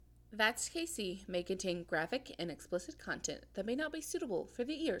That's KC may contain graphic and explicit content that may not be suitable for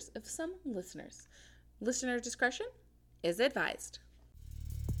the ears of some listeners. Listener discretion is advised.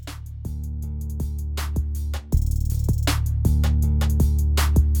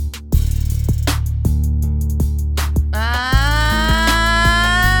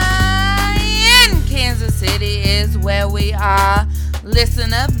 In Kansas City is where we are.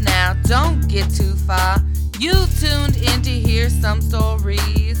 Listen up now, don't get too far. You tuned in to hear some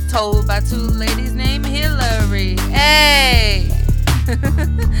stories told by two ladies named Hillary. Hey!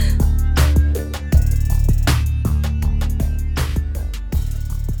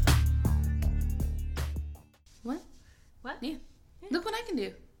 What? What? Yeah. Look what I can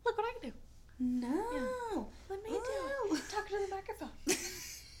do. Look what I can do. No. Let me do it. Talk to the microphone.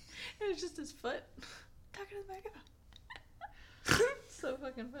 It was just his foot. Talking to the microphone. So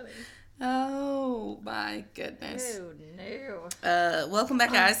fucking funny. Oh my goodness. Oh no. Welcome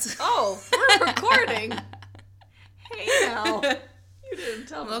back, guys. Oh, we're recording. Hey now. You didn't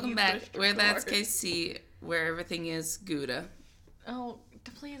tell me. Welcome you back. pushed Where that's record. KC, where everything is Gouda. Oh,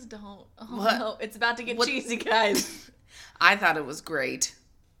 please don't. Oh What? no, it's about to get What? cheesy, guys. I thought it was great.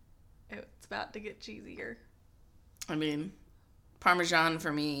 It's about to get cheesier. I mean, Parmesan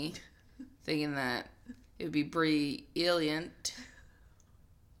for me, thinking that it would be brilliant,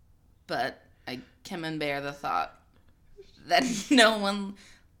 but I can bear the thought that no one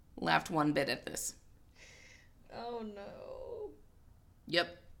laughed one bit at this. Oh no.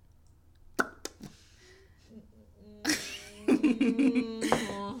 Yep.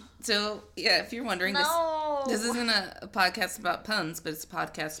 So, yeah, if you're wondering, No. this isn't a podcast about puns, but it's a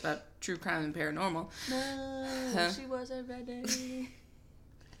podcast about true crime and paranormal. No, Huh? she wasn't ready.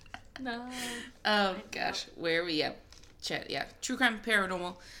 No. Oh, gosh. Where are we at? Chat, yeah. True crime and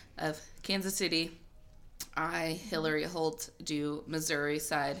paranormal of Kansas City. I, Hillary Holt, do Missouri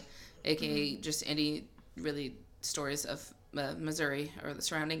side, aka just any really stories of Missouri or the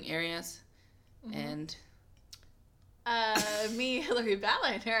surrounding areas. And Me, Hillary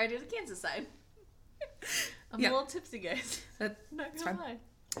Ballard, here I do the Kansas side. I'm Yeah. a little tipsy, guys. that, Not It's gonna fine.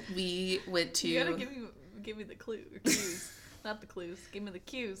 lie. we went to... You gotta give me the cues. Not the clues. Give me the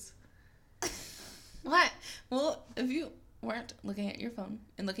cues. What? Well, if you weren't looking at your phone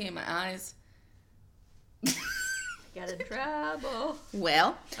and looking at my eyes... Got in trouble.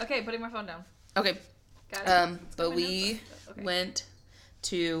 Well, Okay, putting my phone down. okay. Got it. But my we notes up. Okay. went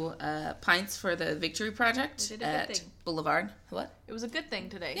to Pints for the Victory Project We did a good at thing. Boulevard. What? It was a good thing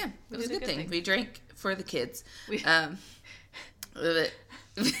today. Yeah, We it was a did good thing. We drank for the kids. We-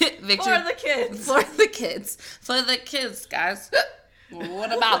 Victory For the kids. For the kids. For the kids, guys.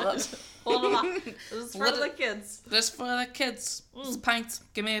 What about it? Hold on. This is for What the kids. Just for the kids. It's pints.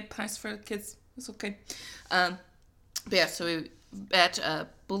 Give me a pints for the kids. It's okay. But yeah, so we at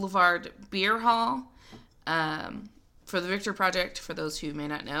Boulevard Beer Hall. For the Victory Project, for those who may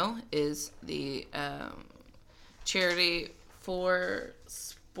not know, is the charity for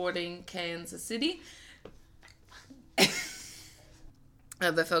sporting Kansas City.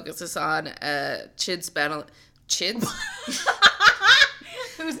 The focus is on Chids battle. Chids?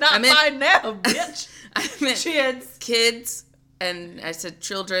 Who's not I meant- fine now, bitch? I meant Kids. kids, and I said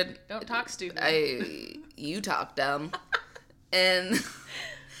children. Don't talk stupid. You talk dumb. And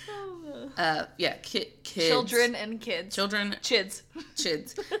yeah, kids. Children and kids. Children, Chids.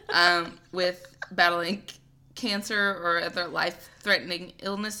 chids, with battling cancer or other life-threatening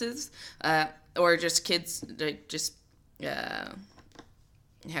illnesses, or just kids like just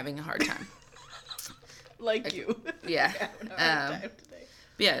having a hard time. Like you. Yeah. Having a hard time today.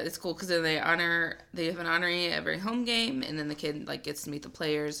 But yeah, it's cool because then they have an honoree at every home game, and then the kid like gets to meet the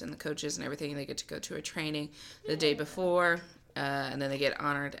players and the coaches and everything. They get to go to a training the day before, and then they get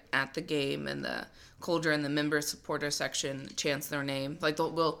honored at the game. And the Cauldron, the member supporter section, chants their name. Like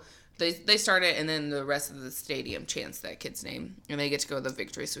they start it, and then the rest of the stadium chants that kid's name, and they get to go to the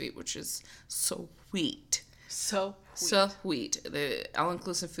victory suite, which is so sweet. So So sweet. The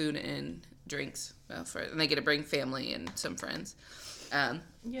all-inclusive food and drinks, and they get to bring family and some friends. yeah.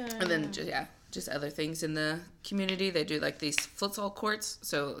 And then just other things in the community. They do like these futsal courts,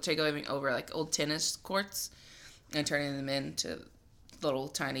 so taking over like old tennis courts and turning them into little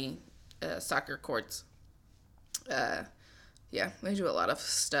tiny soccer courts. Yeah, they do a lot of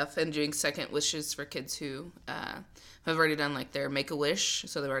stuff, and doing second wishes for kids who have already done like their Make-A-Wish,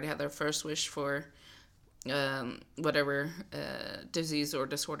 so they've already had their first wish for whatever disease or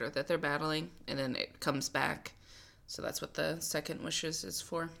disorder that they're battling, and then it comes back. So that's what the second wishes is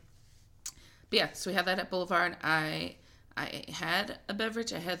for. But yeah, so we had that at Boulevard. I had a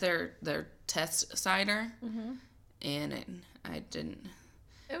beverage. I had their test cider, and I didn't.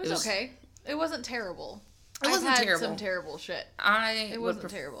 It was okay. It wasn't terrible. It wasn't terrible. Some terrible shit. It wasn't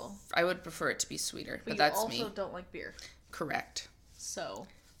terrible. I would prefer it to be sweeter, but that's me. You also don't like beer. Correct. So,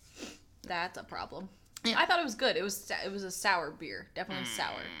 that's a problem. Yeah. I thought it was good. It was a sour beer. Definitely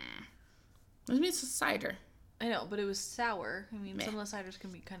sour. What do you mean it's a cider? I know, but it was sour. I mean, some of the ciders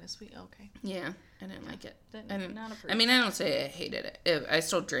can be kind of sweet. Okay. Yeah, I didn't like it. Not approve. I mean, I don't say I hated it. I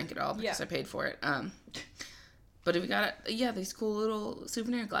still drink it all because I paid for it. But we got these cool little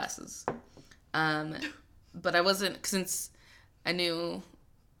souvenir glasses. But I wasn't, since I knew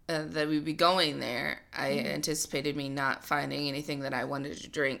that we'd be going there, I anticipated me not finding anything that I wanted to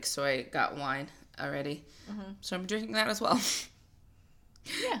drink, so I got wine already. So I'm drinking that as well.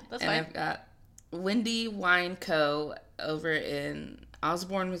 Yeah, that's and fine. I've got Windy Wine Co. over in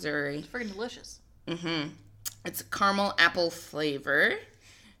Osborne, Missouri. It's freaking delicious. It's a caramel apple flavor.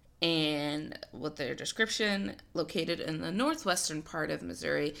 And with their description, located in the northwestern part of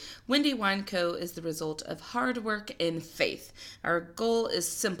Missouri, Windy Wine Co. is the result of hard work and faith. Our goal is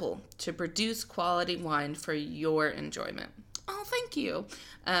simple, to produce quality wine for your enjoyment. Oh, thank you.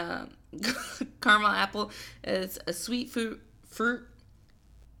 Caramel apple is a sweet fruit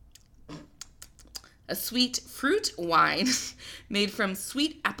wine made from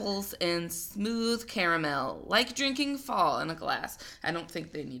sweet apples and smooth caramel, like drinking fall in a glass. I don't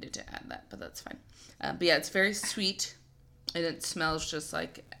think they needed to add that, but that's fine. But yeah, it's very sweet, and it smells just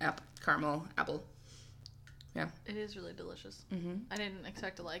like caramel apple. Yeah. It is really delicious. I didn't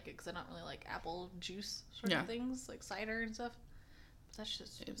expect to like it because I don't really like apple juice sort of things, like cider and stuff. But that's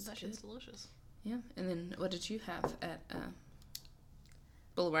just delicious. Yeah. And then what did you have at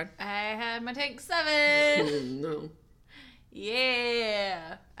Boulevard? I had my Tank 7. No.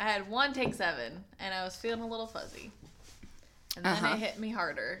 Yeah. I had one Tank 7, and I was feeling a little fuzzy. And then it hit me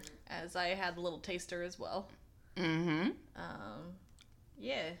harder, as I had a little taster as well.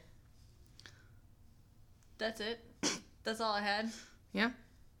 Yeah. That's it. That's all I had. Yeah.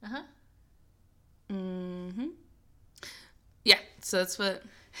 Yeah, so that's what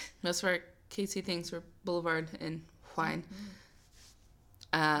most of our Casey things were Boulevard and wine.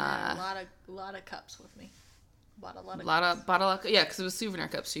 A lot of cups with me. Bought a lot of Bought yeah, because it was souvenir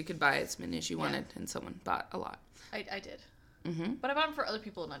cups, so you could buy as many as you wanted, and someone bought a lot. I did. But I bought them for other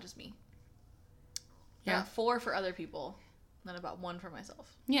people, not just me. Yeah. I got 4 for other people, then I bought 1 for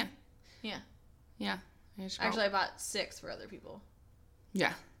myself. Yeah. Yeah. Yeah. Actually, I bought 6 for other people.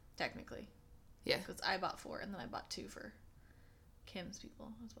 Yeah. Technically. Yeah. Because I bought 4, and then I bought 2 for Kim's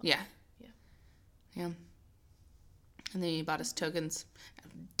people as well. Yeah. Yeah. And then you bought us tokens.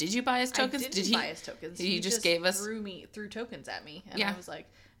 Did you buy us tokens? I didn't buy us tokens. He just gave us threw tokens at me, and I was like,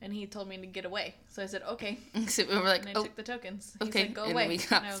 and he told me to get away. So I said, okay. So we were like, and I took the tokens. He okay. said, go and away. We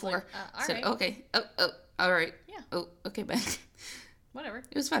got and I was 4. Like, all said, right. okay. Oh, all right. Yeah. Oh, okay, bye. Whatever.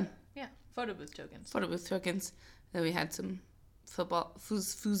 It was fun. Yeah. Photo booth tokens. Photo booth tokens. Then we had some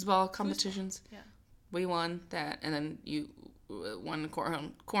foosball competitions. Yeah. We won that, and then you won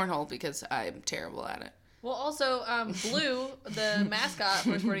cornhole because I'm terrible at it. Well, also, Blue, the mascot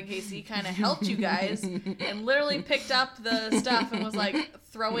for Sporting KC, kind of helped you guys and literally picked up the stuff and was, like,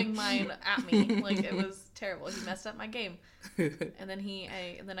 throwing mine at me. Like, it was terrible. He messed up my game. And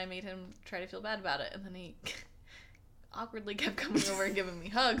then I made him try to feel bad about it. And then he awkwardly kept coming over and giving me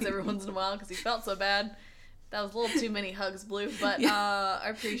hugs every once in a while because he felt so bad. That was a little too many hugs, Blue, but I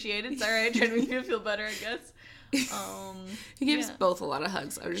appreciate it. It's all right. Trying to make you feel better, I guess. He gave us both a lot of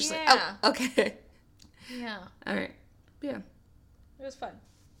hugs. I was just like, oh, okay. Yeah. All right. Yeah. It was fun.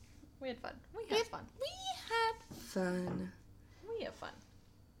 We had fun. We had fun.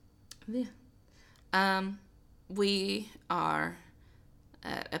 Yeah. We are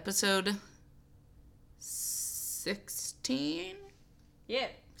at episode 16. Yeah.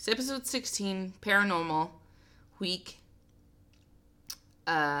 It's episode 16, Paranormal Week.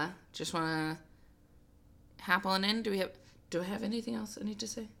 Just want to hop on in. Do I have anything else I need to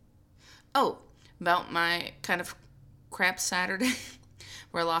say? Oh, about my kind of crap Saturday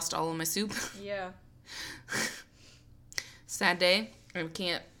where I lost all of my soup. Yeah. Sad day. I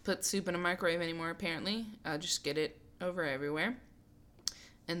can't put soup in a microwave anymore, apparently. I'll just get it over everywhere.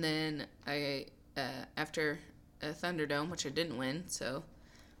 And then I, after a Thunderdome, which I didn't win, so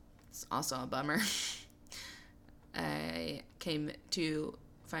it's also a bummer, I came to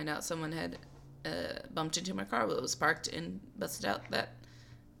find out someone had bumped into my car while it was parked and busted out that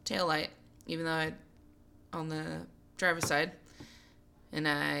taillight, even though I on the driver's side, and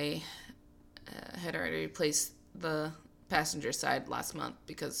I had already replaced the passenger side last month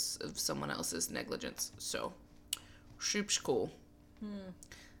because of someone else's negligence. So, shoop's cool.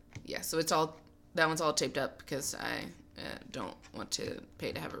 Yeah, so that one's all taped up because I don't want to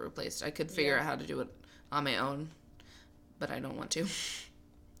pay to have it replaced. I could figure out how to do it on my own, but I don't want to.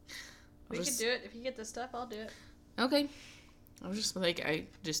 We could do it. If you get the stuff, I'll do it. Okay. I was just like, I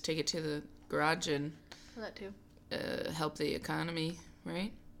just take it to the garage and that too. Help the economy,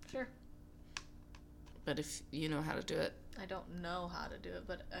 right? Sure. But if you know how to do it. I don't know how to do it,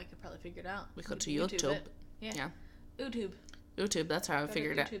 but I could probably figure it out. We go to YouTube. Yeah. YouTube. YouTube, that's how I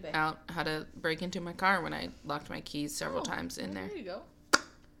figured out how to break into my car when I locked my keys several times in there. There you go.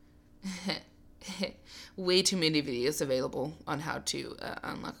 Way too many videos available on how to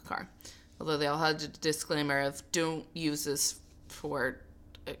unlock a car. Although they all had a disclaimer of don't use this for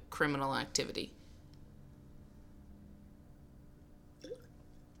criminal activity.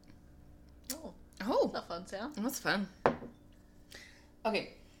 Oh. That's a fun sound. That's fun.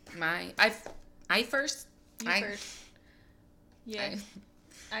 Okay. I first. You first. Yeah.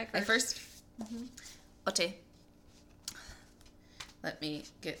 I first. Mm-hmm. Okay. Let me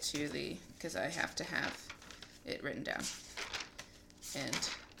get to because I have to have it written down. And,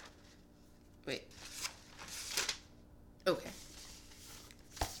 wait. Okay.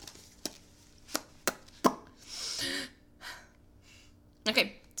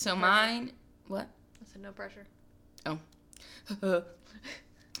 Okay, so mine, what? I said no pressure. Oh.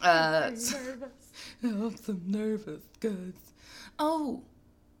 I'm nervous. I'm so nervous, guys. Oh,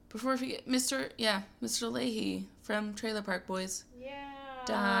 before I forget, Mr. Leahy from Trailer Park Boys. Yeah.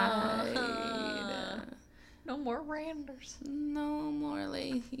 Died. No more Randers. No more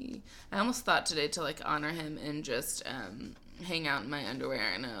Leahy. I almost thought today to like honor him and just hang out in my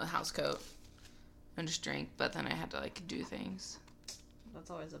underwear and a house coat and just drink, but then I had to like do things.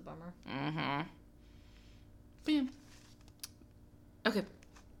 That's always a bummer. Mm-hmm. Bam. Okay.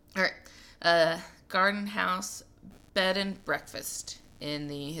 All right. Garden House Bed and Breakfast in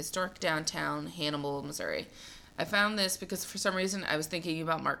the historic downtown Hannibal, Missouri. I found this because for some reason I was thinking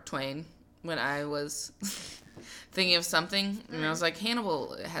about Mark Twain when I was thinking of something, and I was like,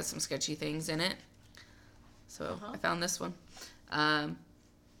 Hannibal has some sketchy things in it. So I found this one.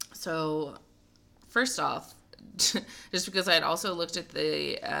 So first off, just because I had also looked at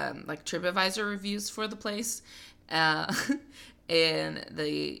the like TripAdvisor reviews for the place, and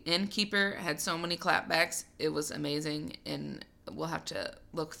the innkeeper had so many clapbacks, it was amazing, and we'll have to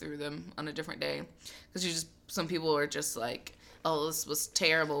look through them on a different day, because some people were just like, oh, this was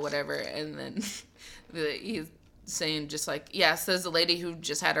terrible, whatever, and then he's saying just like, yeah, says the lady who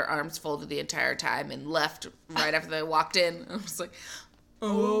just had her arms folded the entire time and left right after they walked in. I was like,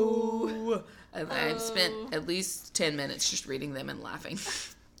 oh. I spent at least 10 minutes just reading them and laughing.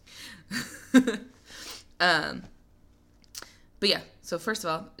 But yeah, so first of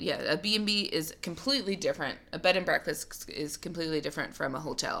all, yeah, a B&B is completely different. A bed and breakfast is completely different from a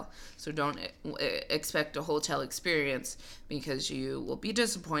hotel. So don't expect a hotel experience, because you will be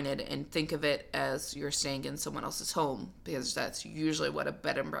disappointed and think of it as you're staying in someone else's home, because that's usually what a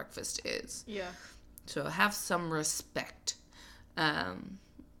bed and breakfast is. Yeah. So have some respect.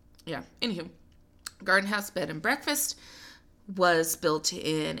 Yeah, anywho. Garden House Bed and Breakfast was built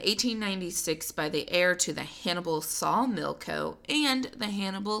in 1896 by the heir to the Hannibal Sawmill Co. and the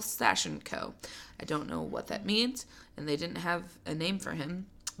Hannibal Station Co. I don't know what that means, and they didn't have a name for him.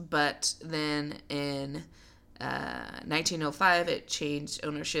 But then in 1905, it changed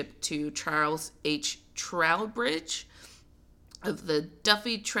ownership to Charles H. Trowbridge of the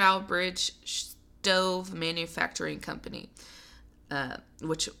Duffy Trowbridge Stove Manufacturing Company,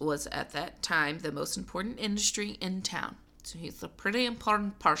 which was at that time the most important industry in town. So he's a pretty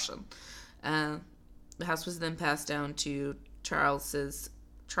important person. The house was then passed down to Charles's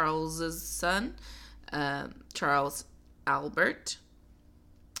son, Charles Albert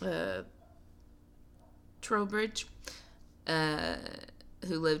Trowbridge,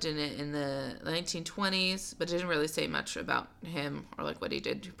 who lived in it in the 1920s, but didn't really say much about him or like what he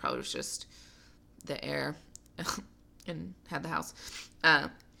did. He probably was just the heir and had the house.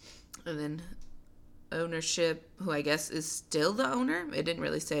 And then ownership, who I guess is still the owner, it didn't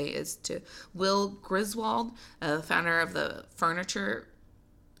really say, is to Will Griswold, founder of the furniture.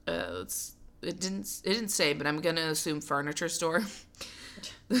 It didn't say, but I'm gonna assume furniture store.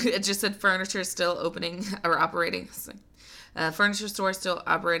 It just said furniture still opening or operating. Furniture store still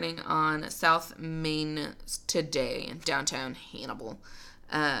operating on South Main today in downtown Hannibal,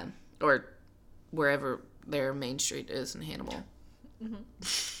 or wherever their main street is in Hannibal. Mm-hmm.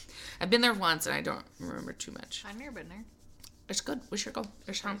 I've been there once and I don't remember too much. I've never been there. It's good. We should go.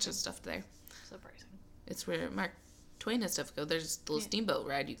 There's tons of stuff there. Surprising. It's where Mark Twain has stuff to go. There's a little steamboat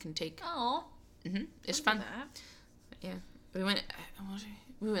ride you can take. Oh. Mm-hmm. It's fun. That. Yeah. We went.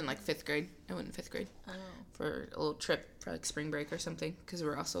 We went like 5th grade. I went in 5th grade for a little trip for like spring break or something because we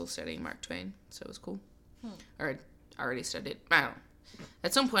were also studying Mark Twain, so it was cool. Or I'd already studied. I don't know.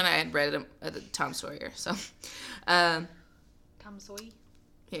 At some point, I had read Tom Sawyer. So, Tom Sawyer.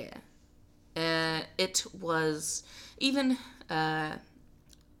 Yeah, it was even.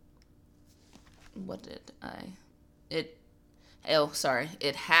 What did I? It. Oh, sorry.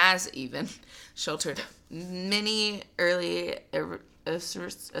 It has even sheltered many early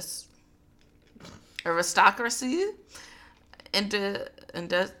aristocracy into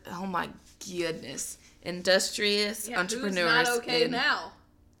oh my goodness, industrious entrepreneurs. Who's not okay now?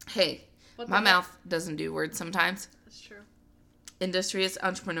 Hey, my mouth doesn't do words sometimes. That's true. Industrious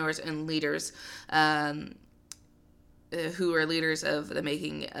entrepreneurs and leaders, who are leaders of the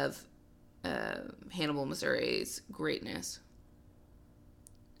making of Hannibal, Missouri's greatness.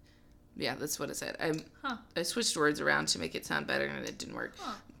 Yeah, that's what it said. I switched words around to make it sound better, and it didn't work.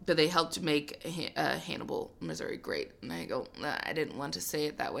 But they helped make Hannibal, Missouri great. And I go, I didn't want to say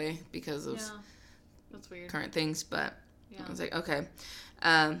it that way because of that's weird. Current things, but I was like, okay.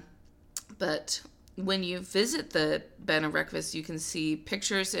 But when you visit the bed and breakfast, you can see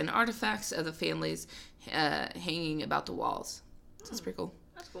pictures and artifacts of the families hanging about the walls. So that's pretty cool.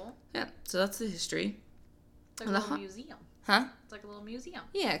 That's cool. Yeah, so that's the history. It's like a little museum. Huh? It's like a little museum.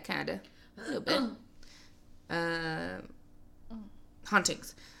 Yeah, kind of. A little bit.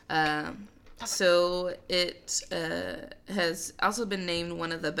 Hauntings. So it has also been named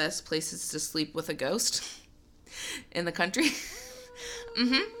one of the best places to sleep with a ghost in the country.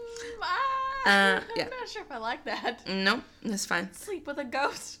 I'm not sure if I like that. Nope, that's fine. Sleep with a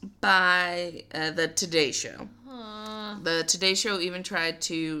ghost. By the Today Show. The Today Show even tried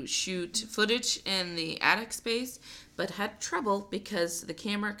to shoot footage in the attic space, but had trouble because the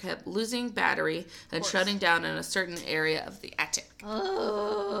camera kept losing battery and shutting down in a certain area of the attic.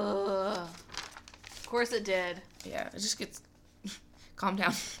 Of course it did. Yeah, it just gets... Calm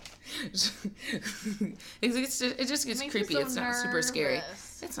down. It just gets creepy. It's not super scary.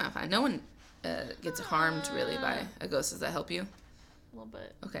 It's not fine. No one gets harmed, really, by a ghost. Does that help you? A little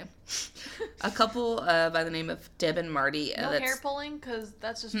bit. Okay. A couple by the name of Deb and Marty. No hair pulling, because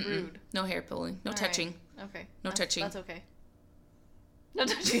that's just rude. No hair pulling. No touching. Right. Okay. No touching. That's okay. No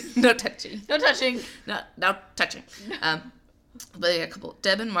touching. No touching. No touching. No touching. But yeah, a couple.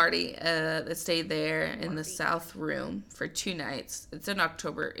 Deb and Marty that stayed there in the South Room for 2 nights. It's in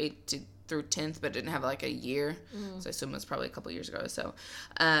October 8th through 10th, but didn't have like a year. So I assume it was probably a couple years ago or so.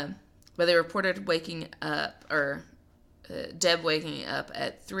 But they reported waking up, or Deb waking up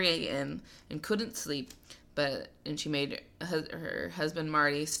at 3 a.m. and couldn't sleep. And she made her husband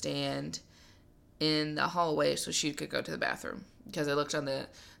Marty stand in the hallway so she could go to the bathroom. Because I looked on the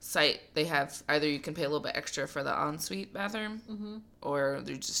site, they have either you can pay a little bit extra for the ensuite bathroom, or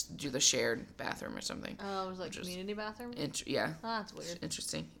they just do the shared bathroom or something. Oh, it was like community bathroom? Yeah. Oh, that's weird.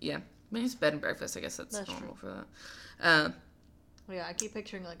 Interesting. Yeah. Maybe it's bed and breakfast. I guess that's normal true. for that. Yeah, I keep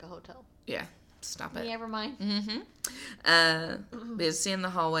picturing like a hotel. Yeah. Stop it. Never mind. They was in the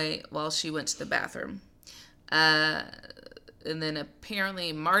hallway while she went to the bathroom. And then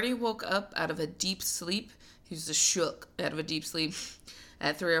apparently Marty woke up out of a deep sleep. He was just shook out of a deep sleep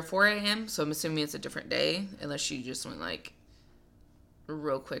at 3 or 4 a.m. So I'm assuming it's a different day, unless she just went like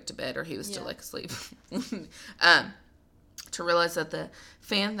real quick to bed, or he was still like asleep. To realize that the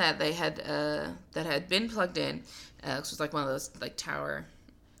fan that they had that had been plugged in, this was like one of those like tower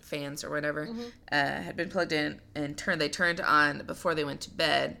fans or whatever, had been plugged in and they turned on before they went to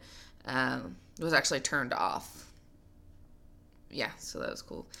bed. It was actually turned off. Yeah, so that was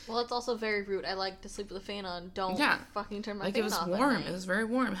cool. Well, it's also very rude. I like to sleep with the fan on. Don't fucking turn my fan off. Like, it was warm. It was very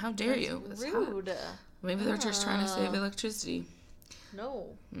warm. How dare you? It's rude. Maybe they're just trying to save electricity.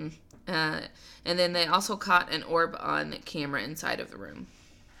 No. And then they also caught an orb on camera inside of the room.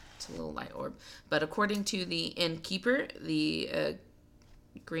 It's a little light orb. But according to the innkeeper, the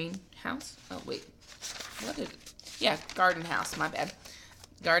greenhouse? Oh, wait. What did... Yeah, garden house. My bad.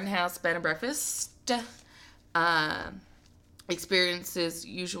 Garden house, bed and breakfast. Experiences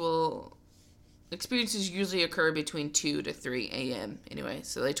usually occur between 2 to 3 a.m. anyway.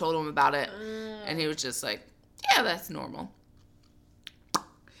 So they told him about it, and he was just like, yeah, that's normal.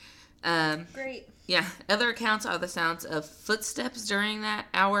 Great. Yeah. Other accounts are the sounds of footsteps during that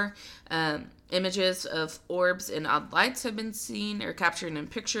hour. Images of orbs and odd lights have been seen or captured in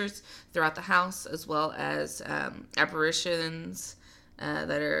pictures throughout the house, as well as apparitions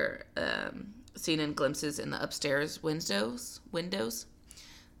that are seen in glimpses in the upstairs windows.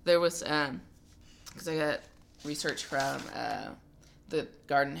 There was, because I got research from the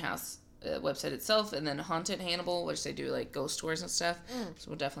garden house website itself, and then Haunted Hannibal, which they do like ghost tours and stuff. So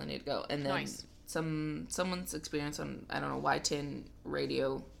we'll definitely need to go. And then Nice. someone's experience on, I don't know, Y10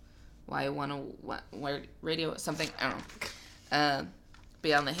 radio, Y101 radio, something, I don't know. But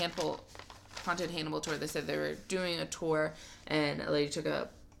yeah, on the Haunted Hannibal tour, they said they were doing a tour, and a lady took a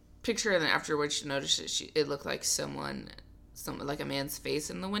picture, and then afterwards she noticed that it looked like like a man's face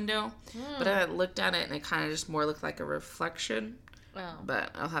in the window. But I looked at it, and it kind of just more looked like a reflection. Wow.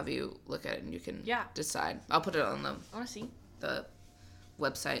 But I'll have you look at it, and you can decide. I'll put it on I want to see. the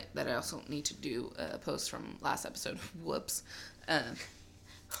website that I also need to do a post from last episode. Whoops.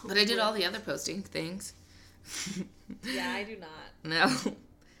 But I did all the other posting things. Yeah, I do not. No,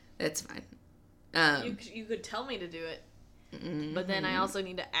 it's fine. You could tell me to do it, but then I also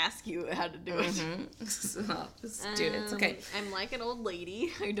need to ask you how to do it. So just do it. It's okay. I'm like an old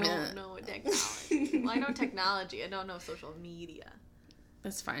lady. I don't know technology. Well, I know technology. I don't know social media.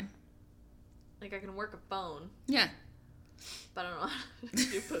 That's fine. Like, I can work a phone, Yeah. but I don't know how to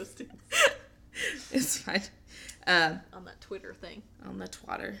do postings. It's fine. On that Twitter thing. On the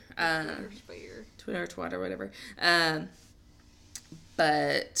Twitter. Twitter, Twitter, whatever.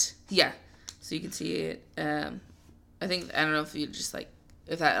 But, yeah. So you can see it. I don't know if you just, like,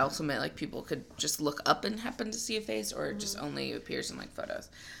 if that also meant, like, people could just look up and happen to see a face, or it just only appears in, like, photos.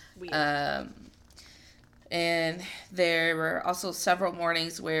 Weird. And there were also several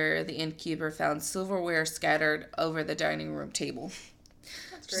mornings where the innkeeper found silverware scattered over the dining room table.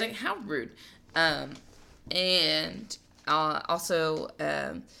 That's She's great. like, how rude. And also,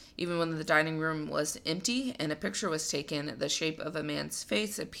 even when the dining room was empty and a picture was taken, the shape of a man's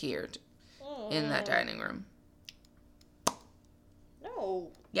face appeared in that dining room. No.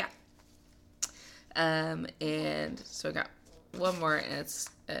 Yeah. And so I got one more, and it's,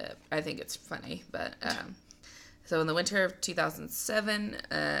 I think it's funny, but, so in the winter of 2007,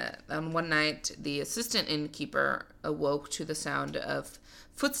 on one night, the assistant innkeeper awoke to the sound of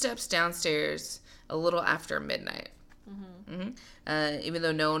footsteps downstairs a little after midnight. Even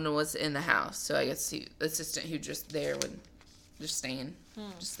though no one was in the house. So I guess the assistant who just there would just staying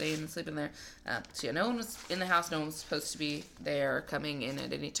and sleeping there. So yeah, no one was in the house. No one was supposed to be there or coming in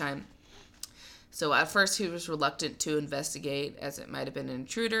at any time. So at first he was reluctant to investigate, as it might have been an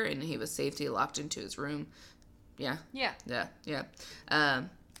intruder, and he was safely locked into his room. Yeah. Yeah.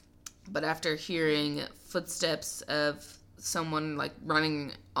 But after hearing footsteps of someone like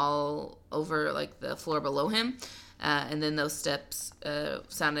running all over like the floor below him, and then those steps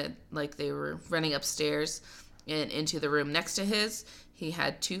sounded like they were running upstairs and into the room next to his, he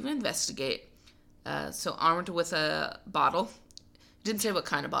had to investigate. So armed with a bottle. Didn't say what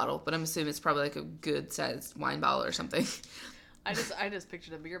kind of bottle, but I'm assuming it's probably like a good sized wine bottle or something. I just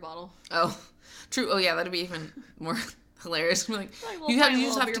pictured a beer bottle. Oh, true. Oh yeah, that'd be even more hilarious. Like we'll you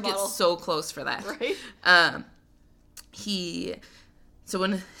just have to get so close for that, right? So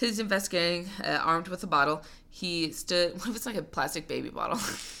when he's investigating, armed with a bottle, he stood. What if it's like a plastic baby bottle?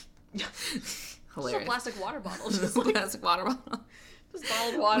 Hilarious. Just a plastic water bottle. Just a plastic water bottle. Just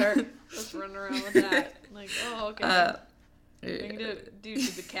bottled water. Just running around with that. Like, oh, okay. Do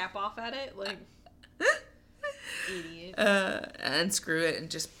the cap off at it? Like, idiot. Unscrew it and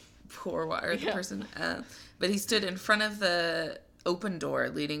just pour water at the person. But he stood in front of the open door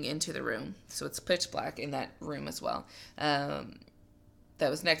leading into the room. So it's pitch black in that room as well. That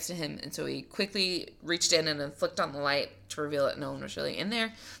was next to him. And so he quickly reached in and then flicked on the light to reveal that no one was really in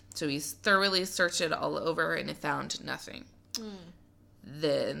there. So he thoroughly searched it all over and found nothing.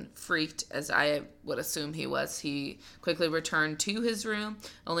 Then, freaked as I would assume he was, he quickly returned to his room,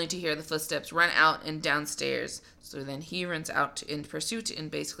 only to hear the footsteps run out and downstairs. So then he runs out in pursuit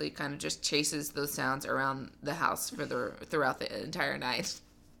and basically kind of just chases those sounds around the house throughout the entire night.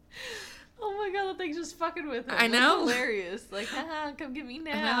 Oh my god, that thing's just fucking with him. I know. That's hilarious. Like, haha, come get me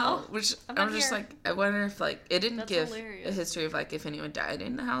now. I know. Which I'm just like, I wonder if like it didn't give hilarious. a history of like if anyone died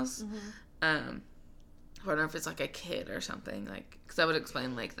in the house. I wonder if it's like a kid or something, like, because that would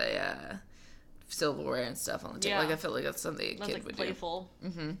explain like the silverware and stuff on the table. Yeah. Like I feel like that's something a kid like would playful. do.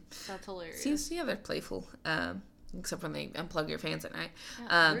 Mm-hmm. That's hilarious. See, yeah, they're playful. Except when they unplug your fans at night.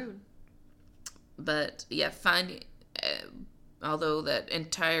 Yeah, rude. But yeah, although that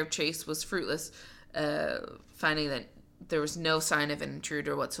entire chase was fruitless, finding that there was no sign of an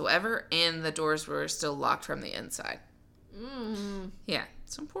intruder whatsoever, and the doors were still locked from the inside. Yeah,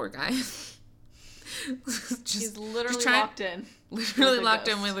 some poor guy. He's literally locked in. Literally locked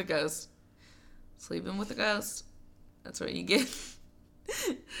in with a ghost. Sleeping with a ghost. That's what you get.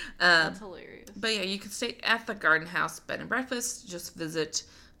 That's hilarious. But yeah, you can stay at the Garden House Bed and Breakfast. Just visit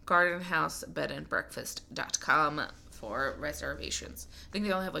gardenhousebedandbreakfast.com for reservations. I think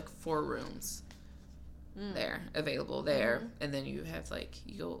they only have like 4 rooms there available there, and then you have like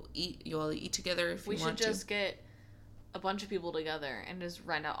you all eat together if you want to. We should just get a bunch of people together and just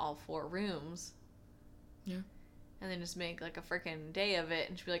rent out all 4 rooms. Yeah. And then just make like a freaking day of it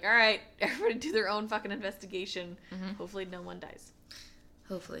and just be like, all right, everybody do their own fucking investigation. Hopefully no one dies.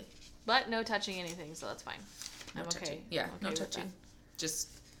 Hopefully. But no touching anything, so that's fine. No I'm touching. okay. Yeah, I'm okay no with touching. that.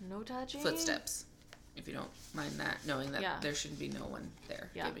 Just no touching. footsteps. If you don't mind that, knowing that there should be no one there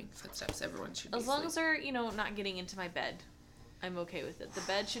giving footsteps. Everyone should be as long asleep. as they're, not getting into my bed, I'm okay with it. The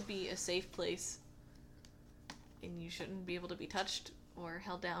bed should be a safe place, and you shouldn't be able to be touched or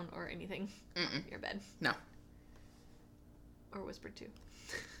held down or anything. Your bed. No. Or whispered to.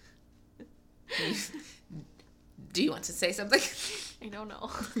 Do you want to say something? I don't know.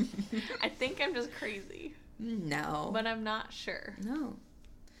 I think I'm just crazy. No. But I'm not sure. No.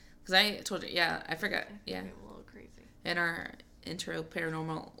 Because I told you, I forgot. I'm a little crazy. In our intro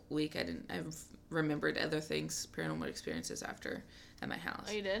paranormal week, I've remembered other things, paranormal experiences after at my house.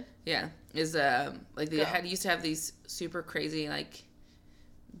 Oh, you did? Yeah. Is, like, they used to have these super crazy, like,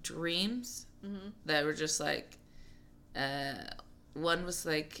 dreams that were just, like, one was,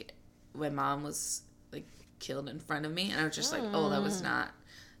 like, my mom was, like, killed in front of me, and I was just like, oh, that was not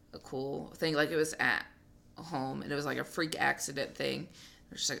a cool thing. Like, it was at home, and it was, like, a freak accident thing.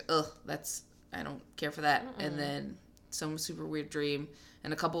 I was just like, ugh, I don't care for that. And then some super weird dream,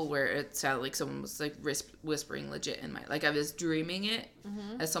 and a couple where it sounded like someone was, like, whispering legit in my, like, I was dreaming it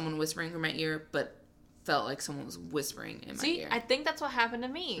as someone whispering in my ear, but felt like someone was whispering in my ear. I think that's what happened to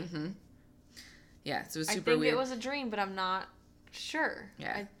me. Yeah, so it was super I think weird. it was a dream, but I'm not sure.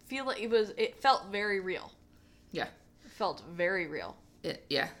 Yeah. I feel like it felt very real. Yeah. It felt very real.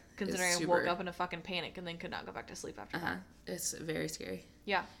 Yeah. Considering I woke up in a fucking panic and then could not go back to sleep after that. It's very scary.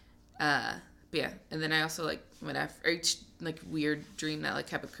 Yeah. But yeah, and then I also, like, when each, like, weird dream that, like,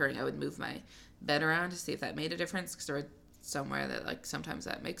 kept occurring, I would move my bed around to see if that made a difference, because there was somewhere that, like, sometimes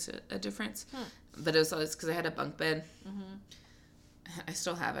that makes a difference. But it was always because I had a bunk bed. I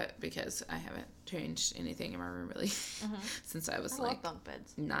still have it because I haven't changed anything in my room, really, since I was, love bunk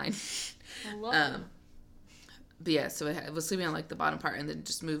beds. 9. I love them. But yeah, so I was sleeping on, like, the bottom part, and then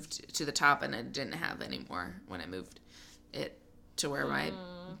just moved to the top, and I didn't have any more when I moved it to where my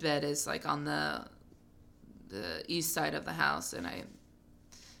bed is, like, on the east side of the house, and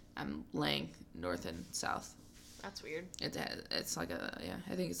I'm laying north and south. That's weird. It's like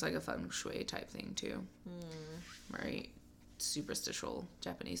I think it's like a feng shui type thing too. Right,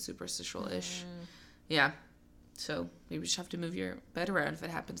 Japanese superstitial-ish. Yeah. So maybe you just have to move your bed around if it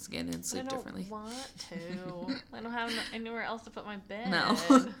happens again and sleep differently. I don't want to. I don't have anywhere else to put my bed. No.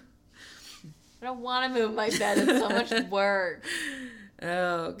 I don't want to move my bed. It's so much work.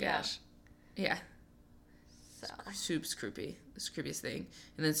 Oh, gosh. Yeah. So. Soup's creepy. It's the creepiest thing.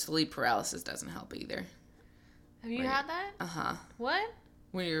 And then sleep paralysis doesn't help either. Have you had that? Uh-huh. What?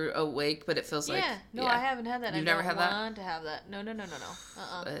 When you're awake, but it feels like... No, I haven't had that. You've never had that? I want to have that. No.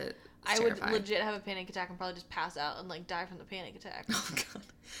 I terrifying. would legit have a panic attack and probably just pass out and, like, die from the panic attack. Oh, God.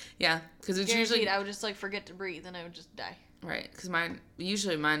 Yeah, because it's Guaranteed, usually... I would just, like, forget to breathe and I would just die. Right, because mine,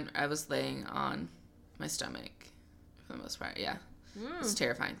 I was laying on my stomach for the most part, yeah. It's a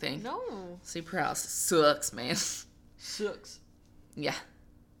terrifying thing. No. Sleep paralysis sucks, man. Sucks. Yeah.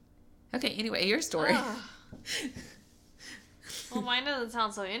 Okay, anyway, your story. Well, mine doesn't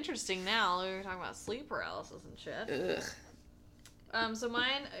sound so interesting now. We were talking about sleep paralysis and shit. Ugh. So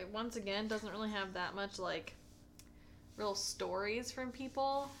mine, once again, doesn't really have that much, like, real stories from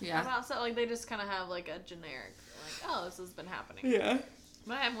people about stuff. Like, they just kind of have, like, a generic, like, oh, this has been happening. Yeah.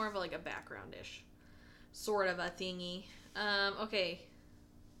 But I have more of, a background-ish sort of a thingy. Okay.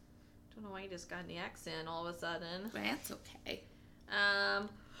 Don't know why you just got the accent all of a sudden. That's okay.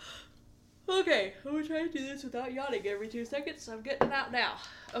 Okay, I'm gonna try to do this without yawning every 2 seconds, so I'm getting it out now.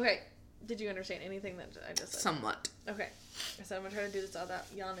 Okay, did you understand anything that I just said? Somewhat. Okay, so I'm gonna try to do this without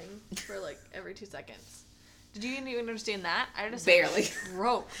yawning for, every 2 seconds. Did you even understand that? I just barely.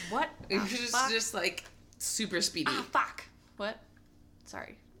 Broke. What? It was just like super speedy. Ah, fuck. What?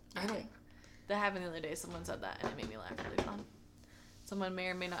 Sorry. I don't. That happened the other day. Someone said that, and it made me laugh really fun. Someone may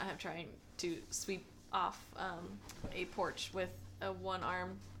or may not have tried to sweep off a porch with one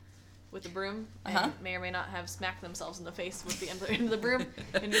arm with a broom, and may or may not have smacked themselves in the face with the end of the broom,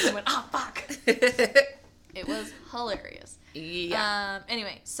 and just went, ah, fuck. It was hilarious. Yeah.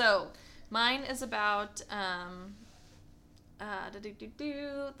 Anyway, so mine is about the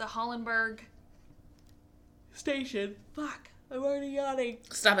Hollenberg station. Fuck, I'm already yawning.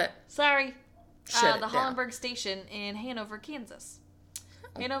 Stop it. Sorry. Shut it the down. Hollenberg station in Hanover, Kansas.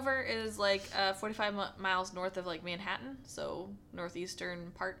 Hanover is like 45 miles north of like Manhattan, so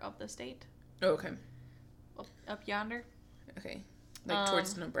northeastern part of the state. Oh, okay. Up yonder. Okay. Like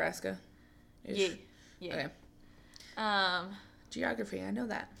towards Nebraska. Yeah. Okay. Geography, I know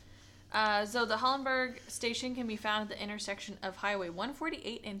that. So the Hollenberg station can be found at the intersection of Highway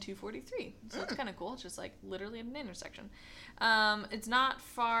 148 and 243. So it's kind of cool. It's just like literally an intersection. It's not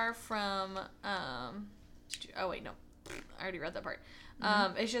far from. Oh wait, no, I already read that part.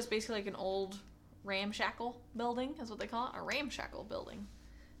 It's just basically like an old ramshackle building, is what they call it. A ramshackle building.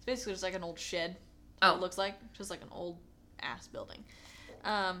 It's basically just like an old shed. It looks like just like an old ass building.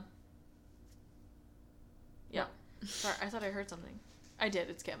 Yeah. Sorry, I thought I heard something. I did.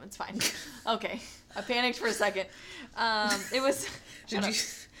 It's Kim. It's fine. Okay. I panicked for a second. It was... Did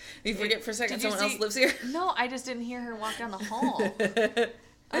you forget for a second someone else lives here? No, I just didn't hear her walk down the hall.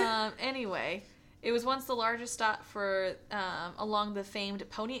 Anyway, it was once the largest stop for along the famed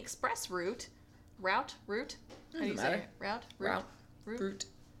Pony Express route. Route? How do you say it? Route?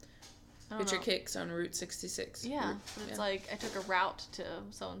 Get your kicks on Route 66. Yeah. It's like, I took a route to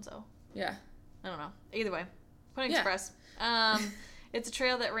so-and-so. Yeah. I don't know. Either way. Pony Express. It's a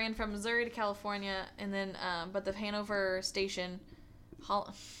trail that ran from Missouri to California, and then, but the Hanover Station,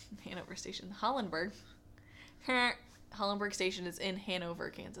 Hollenberg Station is in Hanover,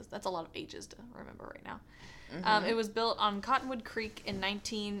 Kansas. That's a lot of H's to remember right now. Mm-hmm. It was built on Cottonwood Creek in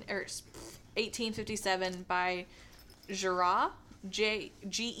 1857 by Gerat,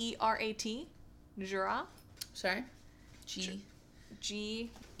 G-E-R-A-T, Gerat. Sorry?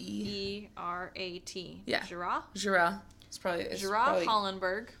 G-E-R-A-T. Yeah. Gerat. It's probably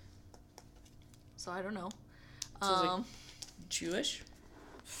Hollenberg. So I don't know. Like Jewish?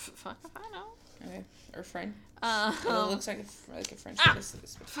 Fuck if I know. Okay. Or French. It looks like a French.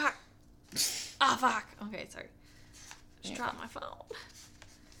 Fuck. Fuck. Okay, sorry. Just dropped my phone.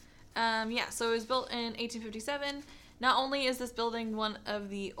 So it was built in 1857. Not only is this building one of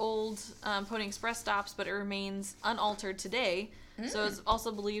the old Pony Express stops, but it remains unaltered today. So it's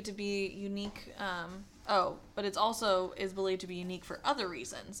also believed to be unique. But it's also is believed to be unique for other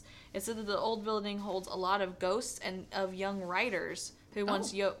reasons. It's said that the old building holds a lot of ghosts and of young riders who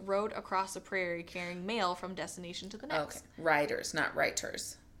once rode across the prairie carrying mail from destination to the next. Okay, riders, not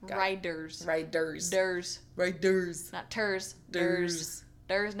writers. Riders. Riders. Durs. Riders. Not ters. Durs.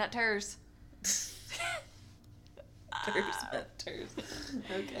 Durs, not ters. Durs, not ters.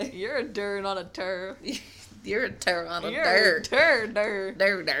 Okay. You're a dur, not a tur. You're a tur on a You're dur. a tur, dur.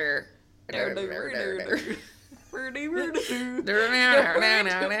 Dur, dur. Were we doing the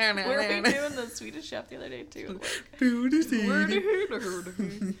Swedish Chef the other day too?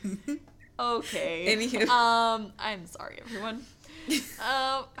 Okay. Anywho. I'm sorry, everyone.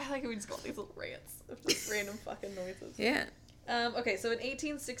 I like how we just go on these little rants of just random fucking noises. Yeah. Okay, so in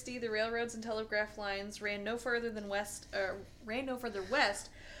 1860, the railroads and telegraph lines ran no further west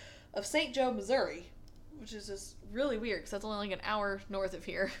of St. Joe, Missouri, which is just really weird because that's only like an hour north of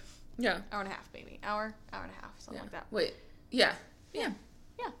here. Yeah. Hour and a half, maybe. Hour and a half, something like that. Wait. Yeah.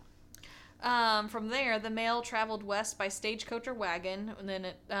 From there, the mail traveled west by stagecoach or wagon, and then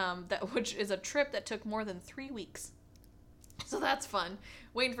which is a trip that took more than 3 weeks. So that's fun.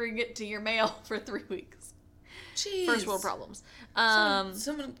 Waiting for you to get to your mail for 3 weeks. Jeez. First world problems.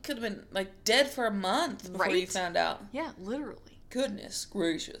 Someone could have been like dead for a month before you found out. Yeah, literally. Goodness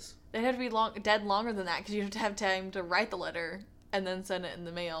gracious. They had to be dead longer than that because you have to have time to write the letter and then send it in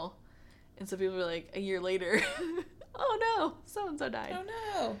the mail. And so people were like, a year later, oh no, so-and-so died. Oh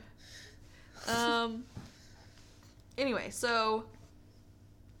no. Anyway, so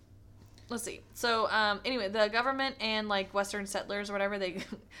let's see. So, anyway, the government and like Western settlers or whatever, they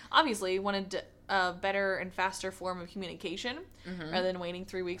obviously wanted a better and faster form of communication rather than waiting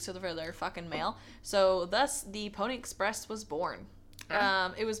 3 weeks for their fucking mail. So, thus, the Pony Express was born.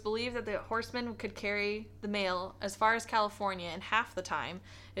 It was believed that the horsemen could carry the mail as far as California in half the time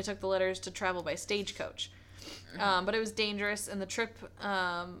it took the letters to travel by stagecoach. But it was dangerous, and a trip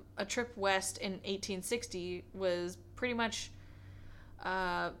west in 1860 was pretty much,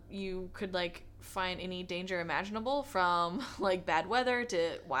 you could like find any danger imaginable, from like bad weather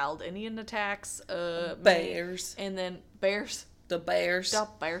to wild Indian attacks, bears, and then bears. The bears.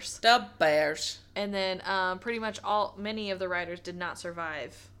 And then pretty much many of the riders did not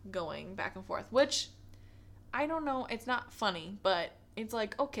survive going back and forth, which I don't know, it's not funny, but it's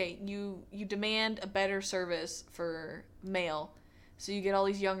like, okay, you demand a better service for mail, so you get all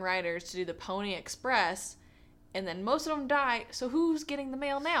these young riders to do the Pony Express, and then most of them die, so who's getting the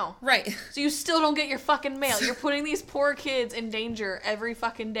mail now? Right. So you still don't get your fucking mail. You're putting these poor kids in danger every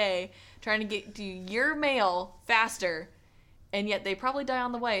fucking day, trying to get to your mail faster. And yet they probably die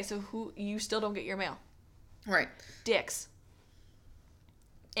on the way, so you still don't get your mail. Right. Dicks.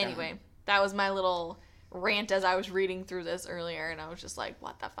 Anyway, that was my little rant as I was reading through this earlier, and I was just like,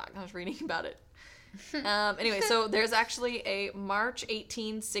 what the fuck? I was reading about it. Anyway, so there's actually a March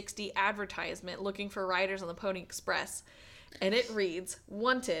 1860 advertisement looking for riders on the Pony Express, and it reads,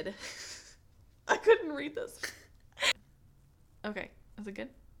 "Wanted." I couldn't read this. Okay, is it good?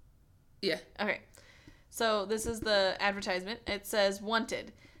 Yeah. Okay, so this is the advertisement. It says,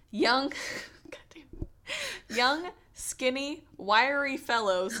 "Wanted, young, goddamn, young, skinny, wiry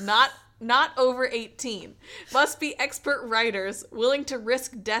fellows, not over 18. Must be expert riders, willing to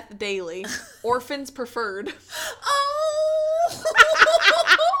risk death daily. Orphans preferred." Oh!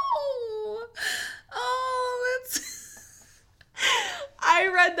 Oh, that's... I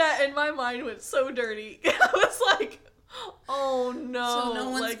read that and my mind went so dirty. I was like, oh no. So no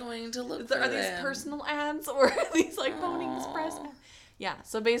one's like, going to look for are them. these personal ads or are these like Pony Express ads? Yeah,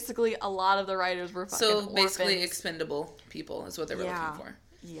 so basically a lot of the riders were fucking So basically orphans. expendable people is what they were looking for.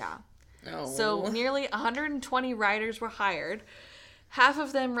 Yeah. Oh. So nearly 120 riders were hired, half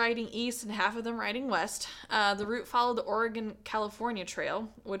of them riding east and half of them riding west. The route followed the Oregon-California Trail,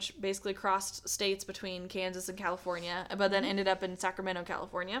 which basically crossed states between Kansas and California, but then ended up in Sacramento,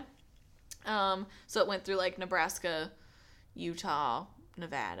 California. So it went through like Nebraska, Utah,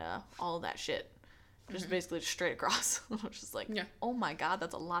 Nevada, all of that shit. Just basically just straight across. I was just like, oh my god,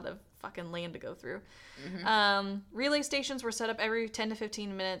 that's a lot of fucking land to go through. Relay stations were set up every 10 to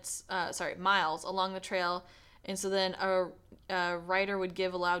 15 miles along the trail. And so then a rider would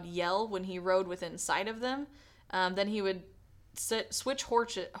give a loud yell when he rode within sight of them. Then he would switch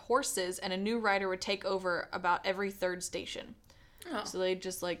horses and a new rider would take over about every third station. Oh. So they'd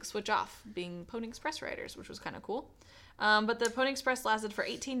just like switch off being Pony Express riders, which was kind of cool. But the Pony Express lasted for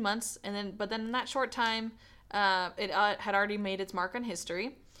 18 months, but then in that short time, it had already made its mark on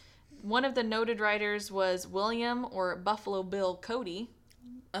history. One of the noted riders was William or Buffalo Bill Cody.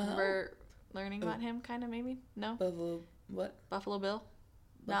 We're learning about him, kind of, maybe? No? What? Buffalo Bill?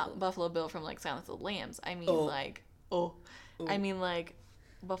 Not Buffalo Bill from, like, Silence of the Lambs. I mean, I mean, like,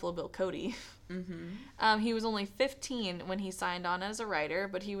 Buffalo Bill Cody. He was only 15 when he signed on as a rider,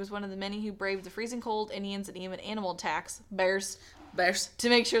 but he was one of the many who braved the freezing cold, Indians, and even animal attacks, bears, to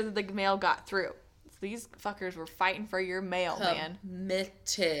make sure that the mail got through. So these fuckers were fighting for your mail, man.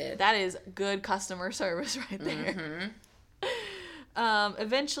 Committed. That is good customer service right there.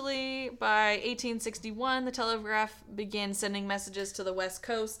 Eventually, by 1861, the telegraph began sending messages to the West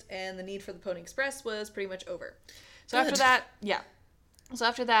Coast, and the need for the Pony Express was pretty much over. So after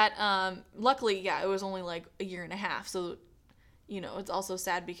that, luckily, it was only like a year and a half. So, it's also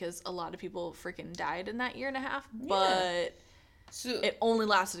sad because a lot of people freaking died in that year and a half. But it only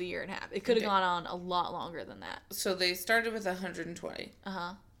lasted a year and a half. It could have gone on a lot longer than that. So they started with 120.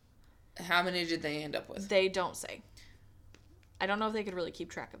 How many did they end up with? They don't say. I don't know if they could really keep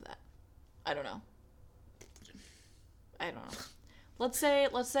track of that. I don't know. Let's say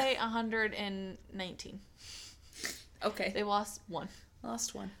 119. Okay. They lost one.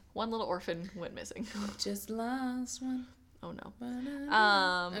 Lost one. One little orphan went missing. Just lost one. Oh no.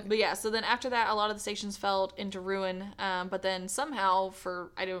 Okay. But yeah, so then after that, a lot of the stations fell into ruin. But then somehow,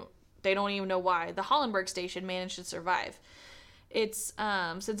 they don't even know why, the Hollenberg station managed to survive. It's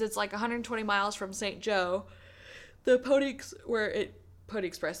since it's like 120 miles from St. Joe, the Pony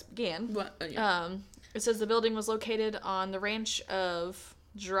Express began. It says the building was located on the ranch of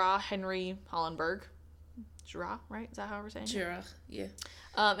Jura Henry Hollenberg. Jura, right? Is that how we're saying it? Jura, yeah.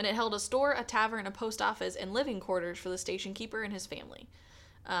 And it held a store, a tavern, a post office, and living quarters for the station keeper and his family.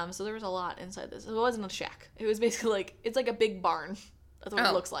 So there was a lot inside this. It wasn't a shack. It was basically it's like a big barn. That's what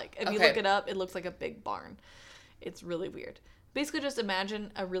it looks like. If you look it up, it looks like a big barn. It's really weird. Basically, just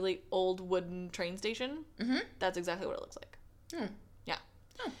imagine a really old wooden train station. That's exactly what it looks like. Yeah.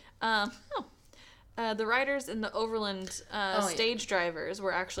 The riders and the overland stage drivers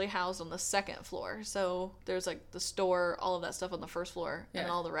were actually housed on the second floor. So there's like the store, all of that stuff on the first floor, and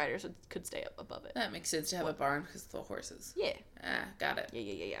all the riders could stay up above it. That makes sense to have a barn because of the horses. Yeah. Got it.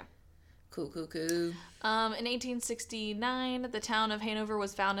 Yeah. Cool. In 1869, the town of Hanover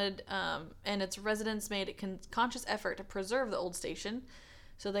was founded, and its residents made a conscious effort to preserve the old station.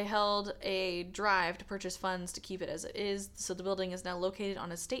 So they held a drive to purchase funds to keep it as it is. So the building is now located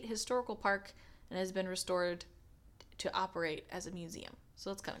on a state historical park and has been restored to operate as a museum.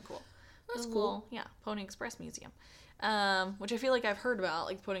 So that's kind of cool. That's cool. Pony Express Museum. Which I feel like I've heard about,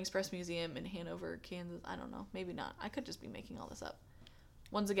 like Pony Express Museum in Hanover, Kansas. I don't know. Maybe not. I could just be making all this up.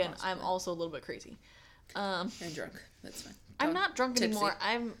 Once again, I'm also a little bit crazy. And drunk. That's fine. I'm not drunk anymore.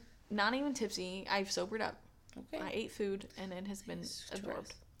 I'm not even tipsy. I've sobered up. Okay. I ate food, and it has been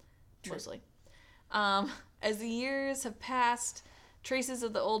absorbed, True. mostly. As the years have passed, traces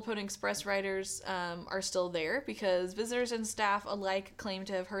of the old Pony Express riders are still there because visitors and staff alike claim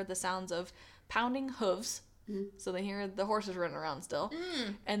to have heard the sounds of pounding hooves. So they hear the horses running around still.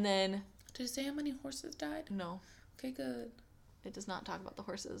 And then... Did it say how many horses died? No. Okay, good. It does not talk about the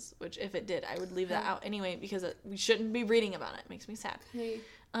horses, which if it did, I would leave that out anyway because we shouldn't be reading about it. It makes me sad. Hey.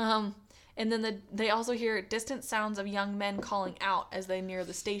 And then they also hear distant sounds of young men calling out as they near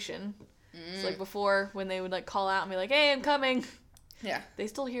the station. It's like before when they would like call out and be like, "Hey, I'm coming." Yeah. They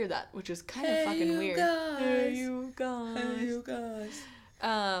still hear that, which is kind of fucking weird. Hey, you guys. Hey, you guys.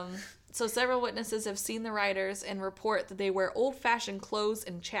 So several witnesses have seen the riders and report that they wear old-fashioned clothes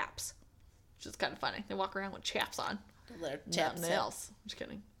and chaps, which is kind of funny. They walk around with chaps on. Their chaps Nothing else. I'm just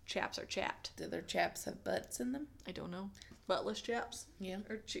kidding. Chaps are chapped. Do their chaps have butts in them? I don't know. Buttless chaps? Yeah.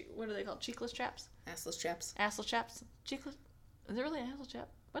 Or what are they called? Cheekless chaps? Assless chaps. Assless chaps? Cheekless? Is it really an assless chap?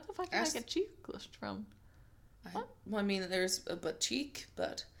 What the fuck did I get cheekless from? What? Well, I mean, there's a butt cheek,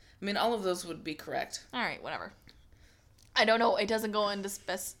 but... I mean, all of those would be correct. All right, whatever. I don't know. It doesn't go into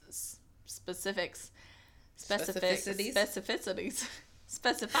specificities. Specificities.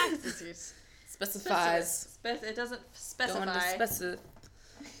 Specifies. It doesn't specify. Going to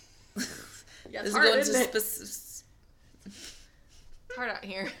Yeah, Is it's it hard, going isn't it? to It's hard out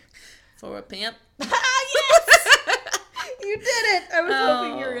here. for a pimp? Yes! You did it! I was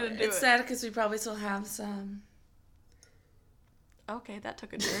hoping you were going to do it. It's sad because we probably still have some. Okay, that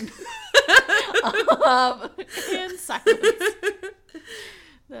took a turn. And silence.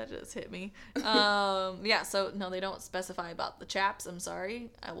 That just hit me. Yeah, so no, they don't specify about the chaps. I'm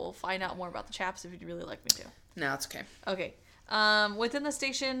sorry. I will find out more about the chaps if you'd really like me to. No, it's okay. Okay. Within the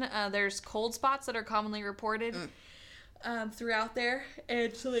station, there's cold spots that are commonly reported throughout there.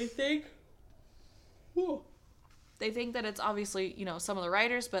 And so they think... They think that it's obviously, some of the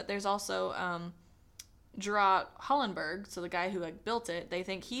writers, but there's also Gerard Hollenberg, so the guy who built it. They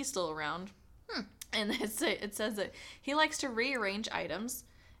think he's still around. And it says that he likes to rearrange items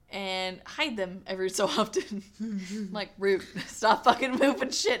and hide them every so often. Like, rude. Stop fucking moving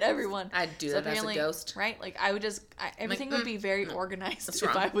shit, everyone. I'd do that as a ghost. Right? Like, I would just... everything would be very organized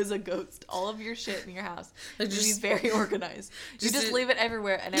if I was a ghost. All of your shit in your house would be very organized. You just leave it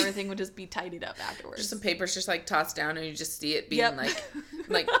everywhere, and everything would just be tidied up afterwards. Just some papers just, tossed down, and you just see it being,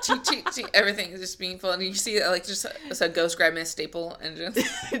 cheek, everything is just being full, and you see it, just a ghost grabbing a staple, and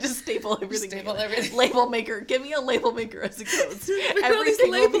just staple everything. Staple everything. Label maker. Give me a label maker as a ghost.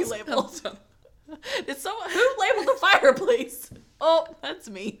 Everything will be labeled. Who labeled the fireplace? Oh, that's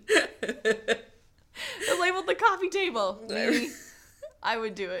me. Who labeled the coffee table? Me. I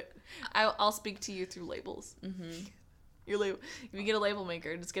would do it. I'll speak to you through labels. Mm-hmm. If you get a label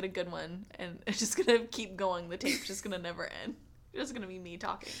maker, just get a good one, and it's just gonna keep going. The tape's just gonna never end. It's just gonna be me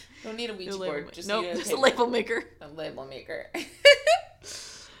talking. Don't need a Ouija board. Just a label maker. A label maker.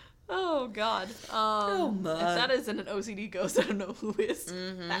 Oh, God. If that isn't an OCD ghost, I don't know who is.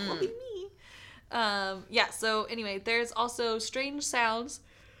 Mm-hmm. That will be me. Yeah, so anyway, there's also strange sounds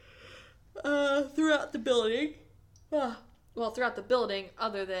throughout the building. Well, throughout the building,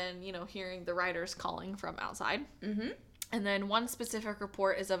 other than, hearing the riders calling from outside. Mm-hmm. And then one specific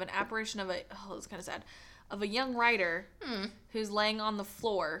report is of an apparition of it's kind of sad, of a young rider who's laying on the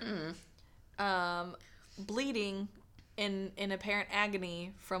floor, bleeding in apparent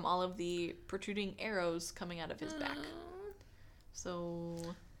agony from all of the protruding arrows coming out of his back.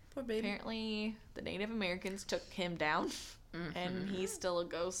 So poor baby. Apparently the Native Americans took him down, and he's still a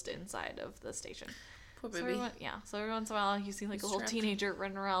ghost inside of the station. Poor baby. So every once in a while you see a little teenager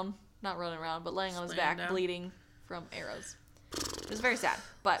not running around, but laying on his back, bleeding from arrows. It's very sad,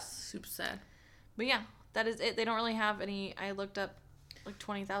 but super sad. But yeah, that is it. They don't really have any. I looked up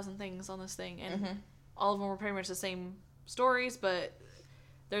 20,000 things on this thing, and all of them were pretty much the same stories, but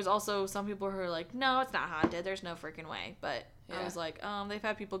there's also some people who are like, no, it's not haunted, there's no freaking way. But I was like, they've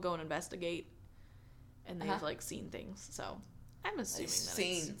had people go and investigate, and they've seen things, so I'm assuming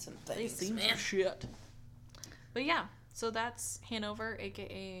they've seen some shit. But yeah, so that's Hanover,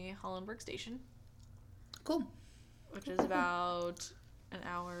 aka Hollenberg Station. Cool. Which is about an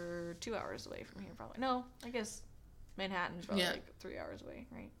hour, 2 hours away from here, probably. No, I guess Manhattan's probably 3 hours away,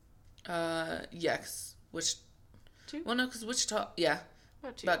 right? Yes. Which 2? Well, no, because Wichita, yeah.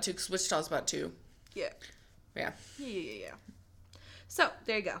 About 2, because Wichita's about 2. Yeah. Yeah. Yeah. So,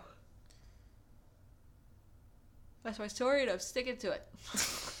 there you go. That's my story, and I'm sticking to it.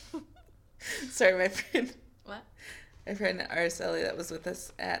 Sorry, my friend. What? My friend Araceli that was with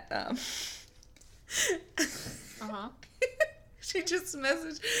us at, She just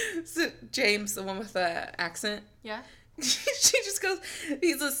messaged James, the one with the accent. Yeah. She just goes,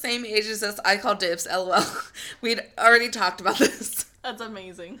 he's the same age as us. I call dibs. LOL. We'd already talked about this. That's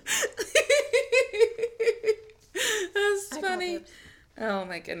amazing. That's funny. Oh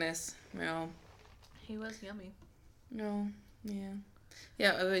my goodness. No. He was yummy. No. Yeah.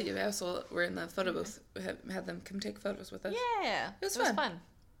 Yeah. We also were in the photo booth. We had them come take photos with us. Yeah. It was fun.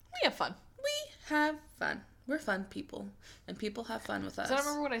 We have fun. We have fun. We're fun people. And people have fun with us. So I don't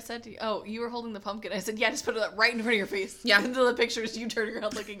remember what I said to you. Oh, you were holding the pumpkin. I said, yeah, just put it right in front of your face. Yeah. Into the pictures, you turned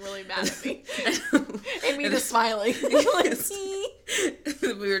around looking really mad at me. And me just smiling. Like,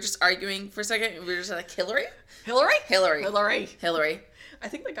 we were just arguing for a second. We were just like, Hillary? Hillary? Hillary. Hillary. Hillary. I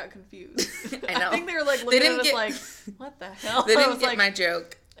think they got confused. I know. I think they were like looking at us like, what the hell? They didn't get my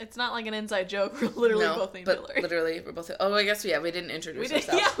joke. It's not like an inside joke. We're literally both named Hillary. Literally, we're both. Oh, I guess, yeah, we didn't introduce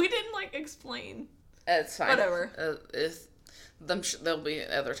ourselves. Yeah, we didn't like explain. It's fine. Whatever. There'll be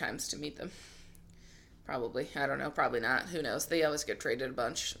other times to meet them. Probably. I don't know. Probably not. Who knows? They always get traded a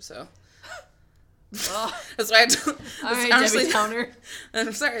bunch, so. Oh. That's why I don't. All right, honestly, Debbie Downer.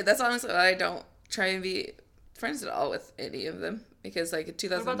 I'm sorry. That's honestly why I don't try and be friends at all with any of them. Because, like, in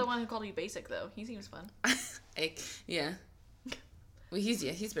 2000. What about the one who called you basic, though? He seems fun. Yeah. Well,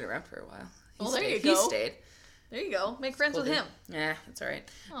 he's been around for a while. There you go. He stayed. There you go. Make friends with him. Yeah, that's all right.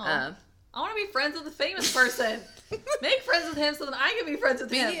 I want to be friends with a famous person. Make friends with him so that I can be friends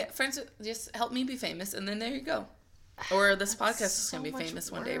with him. Be friends with, just help me be famous, and then there you go. Or this podcast is going to be famous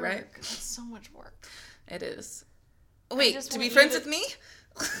one day, right? That's so much work. It is. Wait, to be want friends you with me?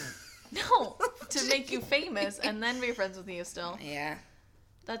 No, to make you famous and then be friends with you still. Yeah.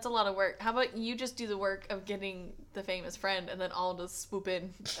 That's a lot of work. How about you just do the work of getting the famous friend and then I'll just swoop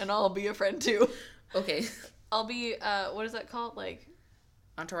in and I'll be a friend too. Okay. I'll be, what is that called? Like...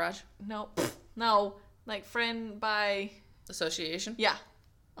 Entourage? No. Like friend by... Association? Yeah.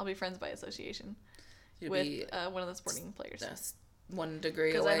 I'll be friends by association. You'll with be one of the sporting players. That's 1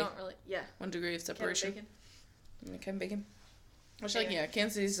 degree away. Because I don't really... Yeah. 1 degree of separation. Kevin Bacon. Which, Okay. like, yeah,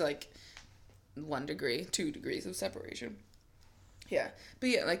 Kansas City's like 1 degree, 2 degrees of separation. Yeah. But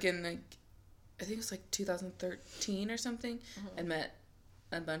yeah, like in, like, I think it was like 2013 or something, I met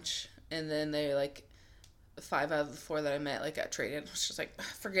a bunch, and then they, like, 5 out of the 4 that I met, like, got traded. I was just like,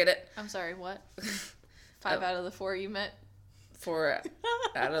 forget it. I'm sorry, what? 5 out of the 4 you met? 4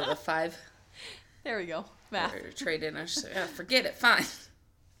 out of the 5. There we go. Math. Were traded, and I was just like, forget it, fine.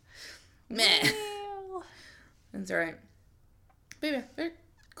 Meh. Well. That's alright. But yeah, they're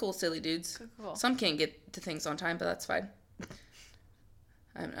cool, silly dudes. Cool. Some can't get to things on time, but that's fine.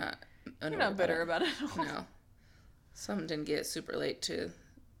 I'm not. You're not bitter about it at all. No. Some didn't get super late to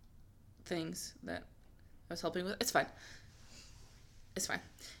things that I was helping with. It's fine. It's fine.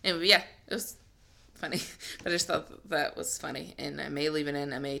 Anyway, yeah, it was funny. But I just thought that was funny. And I may leave it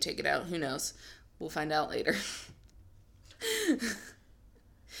in. I may take it out. Who knows? We'll find out later.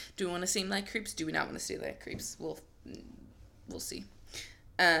 Do we want to seem like creeps? Do we not want to seem like creeps? We'll see.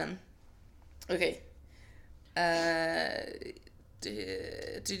 Okay. Do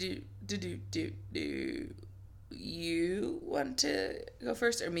you want to go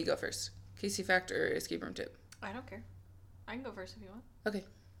first or me go first? Casey fact or escape room tip? I don't care. I can go first if you want. Okay.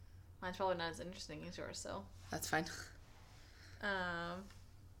 Mine's probably not as interesting as yours, so. That's fine.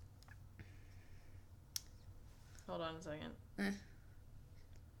 Hold on a second.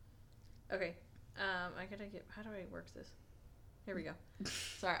 Okay. I gotta get. How do I work this? Here we go.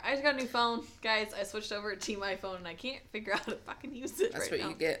 Sorry, I just got a new phone, guys. I switched over to my phone and I can't figure out if I can use it. That's right what now.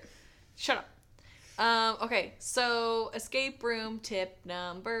 you get. Shut up. Okay, so escape room tip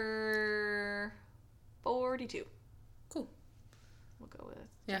number 42. Cool. We'll go with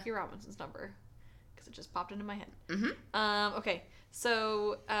Yeah. Jackie Robinson's number because it just popped into my head. Mm-hmm. Okay,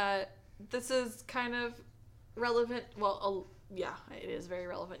 so this is kind of relevant. Well, yeah, it is very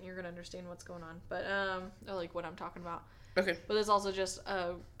relevant. You're gonna understand what's going on, but or like what I'm talking about. Okay. But it's also just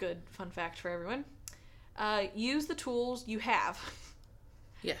a good fun fact for everyone. Use the tools you have.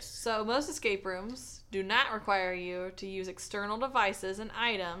 Yes. So most escape rooms do not require you to use external devices and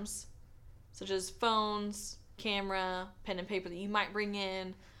items such as phones, camera, pen and paper that you might bring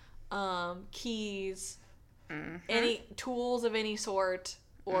in, keys, any tools of any sort,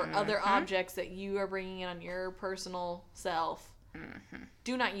 or other objects that you are bringing in on your personal self.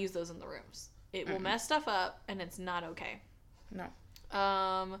 Do not use those in the rooms. It will mess stuff up, and it's not okay. No.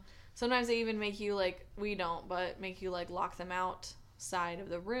 Sometimes they even make you, like, we don't, but make you, like, lock them outside of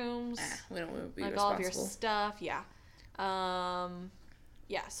the rooms. We don't want to be like responsible. all of your stuff, yeah.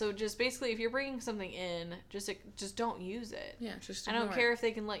 Yeah, so just basically, if you're bringing something in, just don't use it. Yeah, just I don't ignore care it. if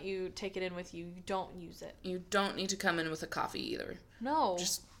they can let you take it in with you. You don't use it. You don't need to come in with a coffee either. No.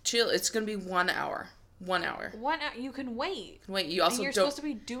 Just chill. It's going to be 1 hour. 1 hour. You can wait. Wait, you also and you're don't. supposed to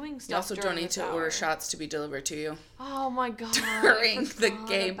be doing stuff. You also during don't need this to hour. order shots to be delivered to you Oh my god! during I the forgot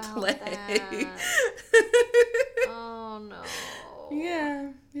gameplay. about that. Oh no.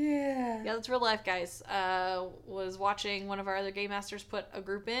 Yeah. Yeah, that's real life, guys. Was watching one of our other game masters put a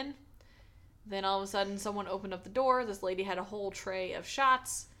group in. Then all of a sudden, someone opened up the door. This lady had a whole tray of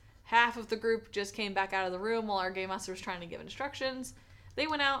shots. Half of the group just came back out of the room while our game master was trying to give instructions. They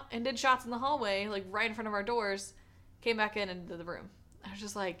went out and did shots in the hallway, like right in front of our doors. Came back in into the room. I was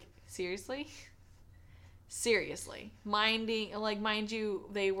just like, seriously? Seriously. Mind you,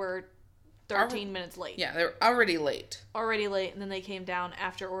 they were 13 minutes late. Yeah, they were already late. Already late, and then they came down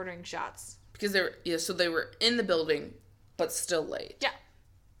after ordering shots. Because they were in the building, but still late. Yeah.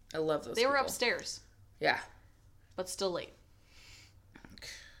 I love those They were people. upstairs, Yeah. but still late.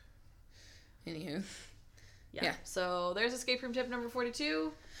 Anywho. Yeah. Yeah. So there's escape room tip number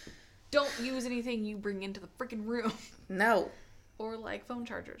 42. Don't use anything you bring into the freaking room. No. Or like phone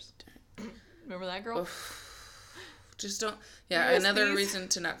chargers. Remember that girl? Just don't. Yeah, USBs. another reason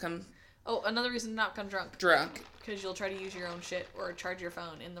to not come Oh, another reason to not come drunk. drunk Because you'll try to use your own shit or charge your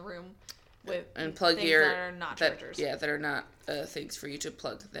phone in the room with and plug things your that are not chargers. Yeah, that are not things for you to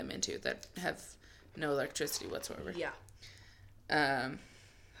plug them into that have no electricity whatsoever. Yeah. Um,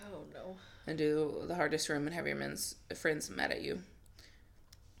 Oh no. and do the hardest room and have your friends mad at you.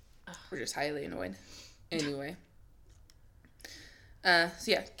 We're just highly annoyed. Anyway. So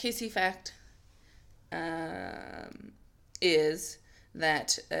yeah, KC fact is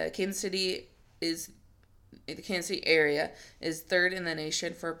that Kansas City the Kansas City area is third in the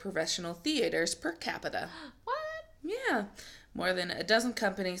nation for professional theaters per capita. What? Yeah. More than a dozen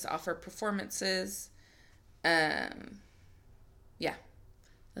companies offer performances. Yeah.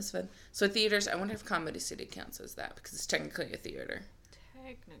 That's fun. So theaters, I wonder if Comedy City counts as that because it's technically a theater.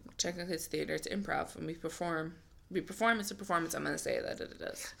 Technically it's theater, it's improv. When we perform, it's a performance, I'm going to say that it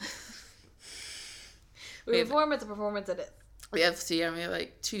is. It's a performance it is. We have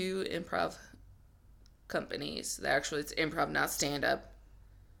like 2 improv companies. It's improv, not stand-up.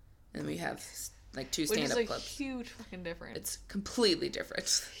 And we have like 2 stand-up Which is a clubs. huge fucking difference. It's completely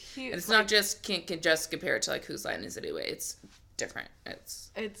different. Huge. And it's not just, can't just compare it to like Whose Line Is It Anyway. It's different.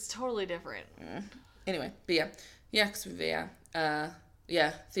 It's totally different. Anyway, but yeah, because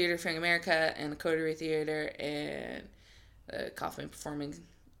Theater Frank America and the Coterie Theater and Kaufman Performing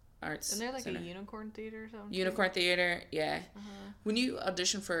Arts. And they're like Center. a unicorn theater or something. Unicorn Theater, yeah. When you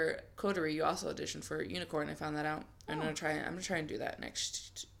audition for Coterie, you also audition for Unicorn. I found that out. I'm gonna try and do that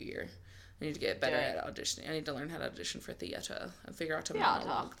next year. I need to get better at auditioning. I need to learn how to audition for theater and figure out a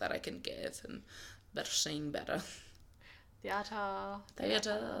monologue that I can give and better sing better.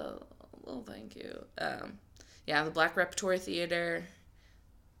 Theater. Well, thank you. The Black Repertory Theater,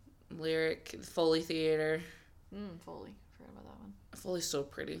 Lyric, Foley Theater. Foley. Forgot about that one. Foley's so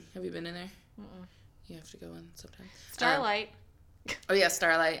pretty. Have you been in there? You have to go in sometime. Starlight. Oh yeah,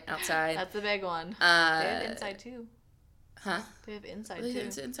 Starlight outside. That's the big one. They have inside too. Huh? They have inside They too.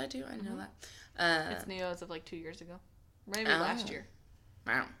 have inside too? I didn't know that. It's new as of like 2 years ago. Maybe last year.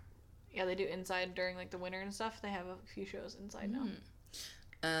 Wow. Yeah, they do inside during like the winter and stuff. They have a few shows inside now.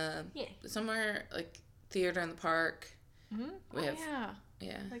 Yeah. Somewhere like Theater in the Park. We have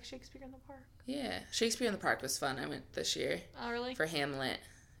yeah. Like Shakespeare in the Park. Yeah, Shakespeare in the Park was fun. I went this year. Oh really? For Hamlet.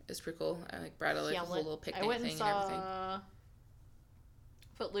 It was pretty cool. I brought a whole little picnic I went thing and and everything. saw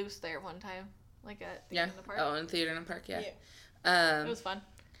Footloose there one time, like at Theater in the Park. Oh, in Theater in the Park, yeah. It was fun.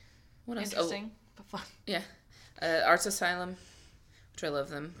 What else? Interesting, but fun. Yeah. Arts Asylum, which I love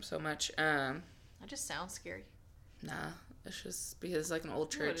them so much. That just sounds scary. Nah, it's just because it's like an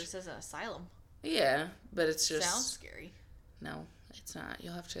old Ooh, church. it just says an asylum. Yeah, but it's just Sounds scary. No, it's not.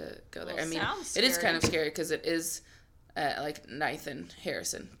 You'll have to go there. Well, I mean, sounds it is scary. kind of scary because it is like Ninth and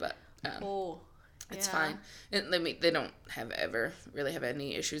Harrison, but it's fine. They don't really have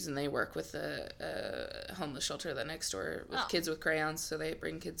any issues, and they work with a homeless shelter that next door with kids with crayons, so they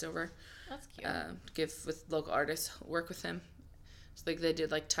bring kids over. That's cute. Give with local artists, work with him. So like they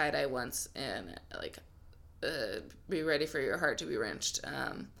did like tie dye once, and like be ready for your heart to be wrenched.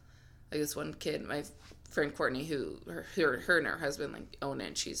 Like this one kid, my friend Courtney, who her and her husband like own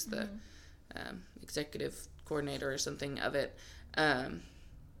it. She's the executive coordinator or something of it.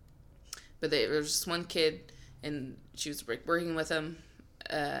 But there was just one kid, and she was working with him,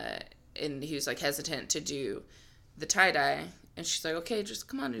 and he was like hesitant to do the tie-dye, and she's like, okay, just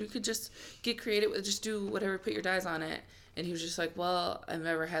come on, you could just get creative with, just do whatever, put your dyes on it. And he was just like, well, I've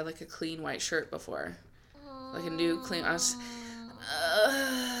never had, like, a clean white shirt before. Like, a new clean... I was...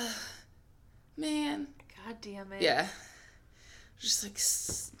 man. God damn it. Yeah. Just like,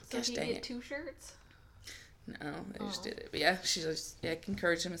 So gosh did dang you get it. 2 shirts? No, I just did it. But yeah, she just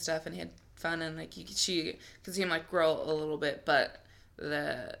encouraged him and stuff, and he had fun, and like she could see him like grow a little bit, but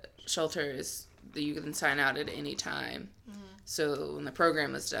the shelter is that you can sign out at any time. So when the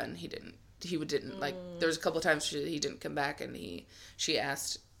program was done, he didn't like. There was a couple of times he didn't come back, and she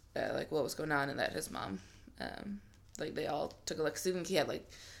asked like what was going on, and that his mom, like they all took a look. Cause even he had like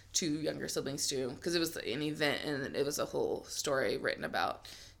 2 younger siblings too, because it was an event and it was a whole story written about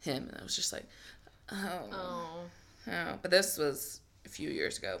him, and I was just like, oh. But this was a few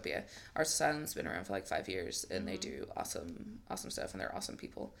years ago. But yeah, Arts Asylum's been around for like 5 years, and they do awesome stuff, and they're awesome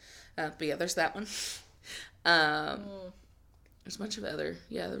people. But yeah, there's that one. There's a bunch of other,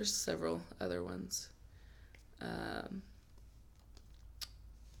 there was several other ones. Trying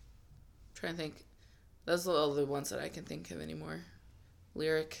to think. Those are all the ones that I can think of anymore.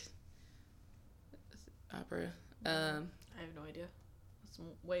 Lyric, opera. I have no idea. That's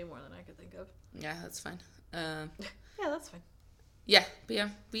way more than I could think of. Yeah, that's fine. Yeah, that's fine. Yeah, but yeah,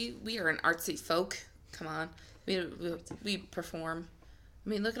 we are an artsy folk. Come on, we perform. I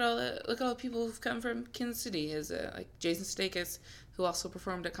mean, look at all the people who've come from Kansas City. Is like Jason Sudeikis, who also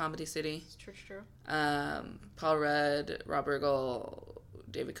performed at Comedy City. It's true. Paul Rudd, Rob Riggle,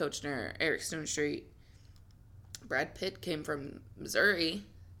 David Koechner, Eric Stonestreet. Brad Pitt came from Missouri.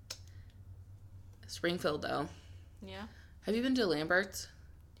 Springfield, though. Yeah. Have you been to Lambert's?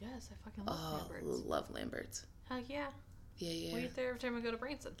 Yes, I fucking love Lambert's. Love Lambert's. Heck yeah. Yeah. We eat there every time we go to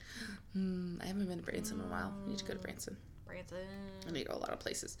Branson. I haven't been to Branson in a while. I need to go to Branson. I need to go a lot of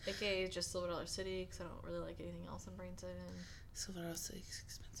places. AKA just Silver Dollar City, because I don't really like anything else in Branson. Silver Dollar City is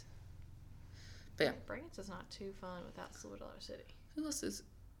expensive. But yeah. Branson's not too fun without Silver Dollar City. Who else is...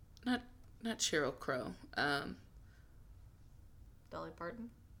 Not Sheryl Crow. Dolly Parton?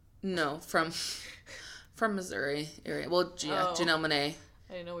 No, from Missouri area. Well, Janelle Monáe.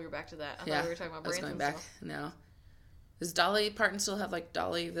 I didn't know we were back to that. I thought we were talking about Branson. I was going back. No. Does Dolly Parton still have, like,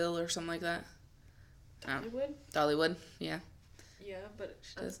 Dollyville or something like that? Dollywood? Dollywood, yeah. Yeah, but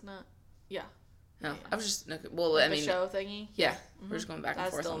that's not... Yeah. No, yeah. I was just... Well, like the show thingy? Yeah. We're just going back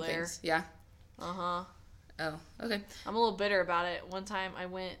and forth on things. Yeah. Uh-huh. Oh, okay. I'm a little bitter about it. One time I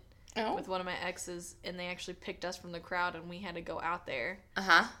went with one of my exes, and they actually picked us from the crowd, and we had to go out there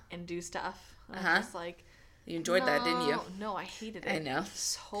and do stuff. I was just like... You enjoyed that, didn't you? No, I hated it. I know.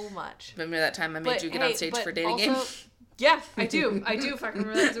 So much. Remember that time I made you get on stage for a dating game? Yeah, I do. I fucking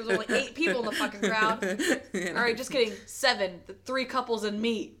remember that. There was only 8 people in the fucking crowd. All right, just kidding. 7. The 3 couples and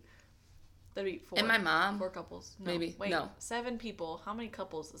me. That'd be 4. And my mom. 4 couples. No, maybe. Wait, no. 7 people. How many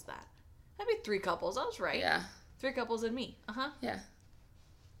couples is that? That'd be 3 couples. I was right. Yeah. 3 couples and me. Yeah.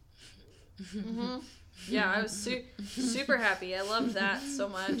 Yeah, I was super happy. I loved that so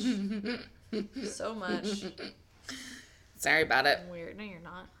much. So much. Sorry about it. Weird. No, you're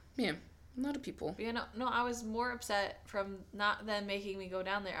not. Yeah. A lot of people. But yeah, no, I was more upset from not them making me go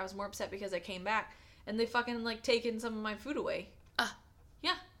down there. I was more upset because I came back and they fucking like taken some of my food away.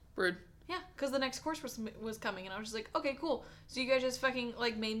 Yeah. Rude. Yeah, because the next course was coming and I was just like, okay, cool. So you guys just fucking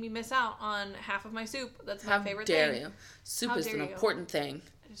like made me miss out on half of my soup. That's my favorite thing. How dare you? Soup is an important thing.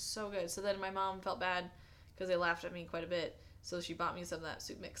 It's so good. So then my mom felt bad because they laughed at me quite a bit. So she bought me some of that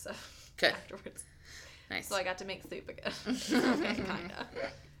soup mix stuff afterwards. Nice. So I got to make soup again. Okay, kind of.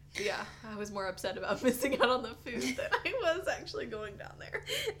 Yeah, I was more upset about missing out on the food than I was actually going down there.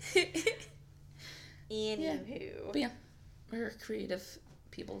 Anywho. But yeah, we're creative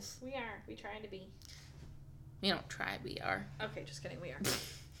peoples. We are. We try to be. We don't try, we are. Okay, just kidding, we are.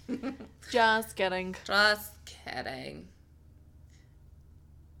 Just kidding. Just kidding.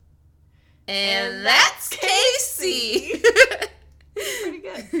 And that's Casey. Pretty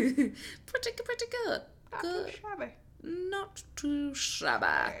good. Pretty good. Not too shabby. Not too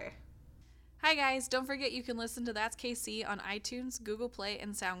shabby. Hi guys, don't forget you can listen to That's KC on iTunes, Google Play,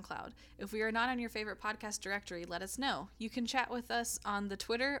 and SoundCloud. If we are not on your favorite podcast directory, let us know. You can chat with us on the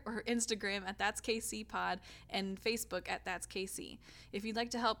Twitter or Instagram at That's KC Pod and Facebook at That's KC. If you'd like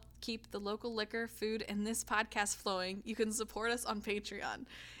to help keep the local liquor, food, and this podcast flowing, you can support us on Patreon.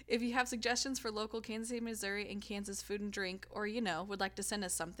 If you have suggestions for local Kansas City, Missouri, and Kansas food and drink, or, would like to send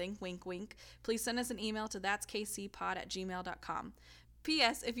us something, wink, wink, please send us an email to thatskcpod@gmail.com.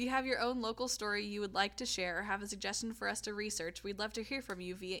 P.S. If you have your own local story you would like to share or have a suggestion for us to research, we'd love to hear from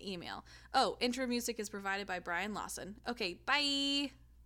you via email. Oh, intro music is provided by Brian Lawson. Okay, bye!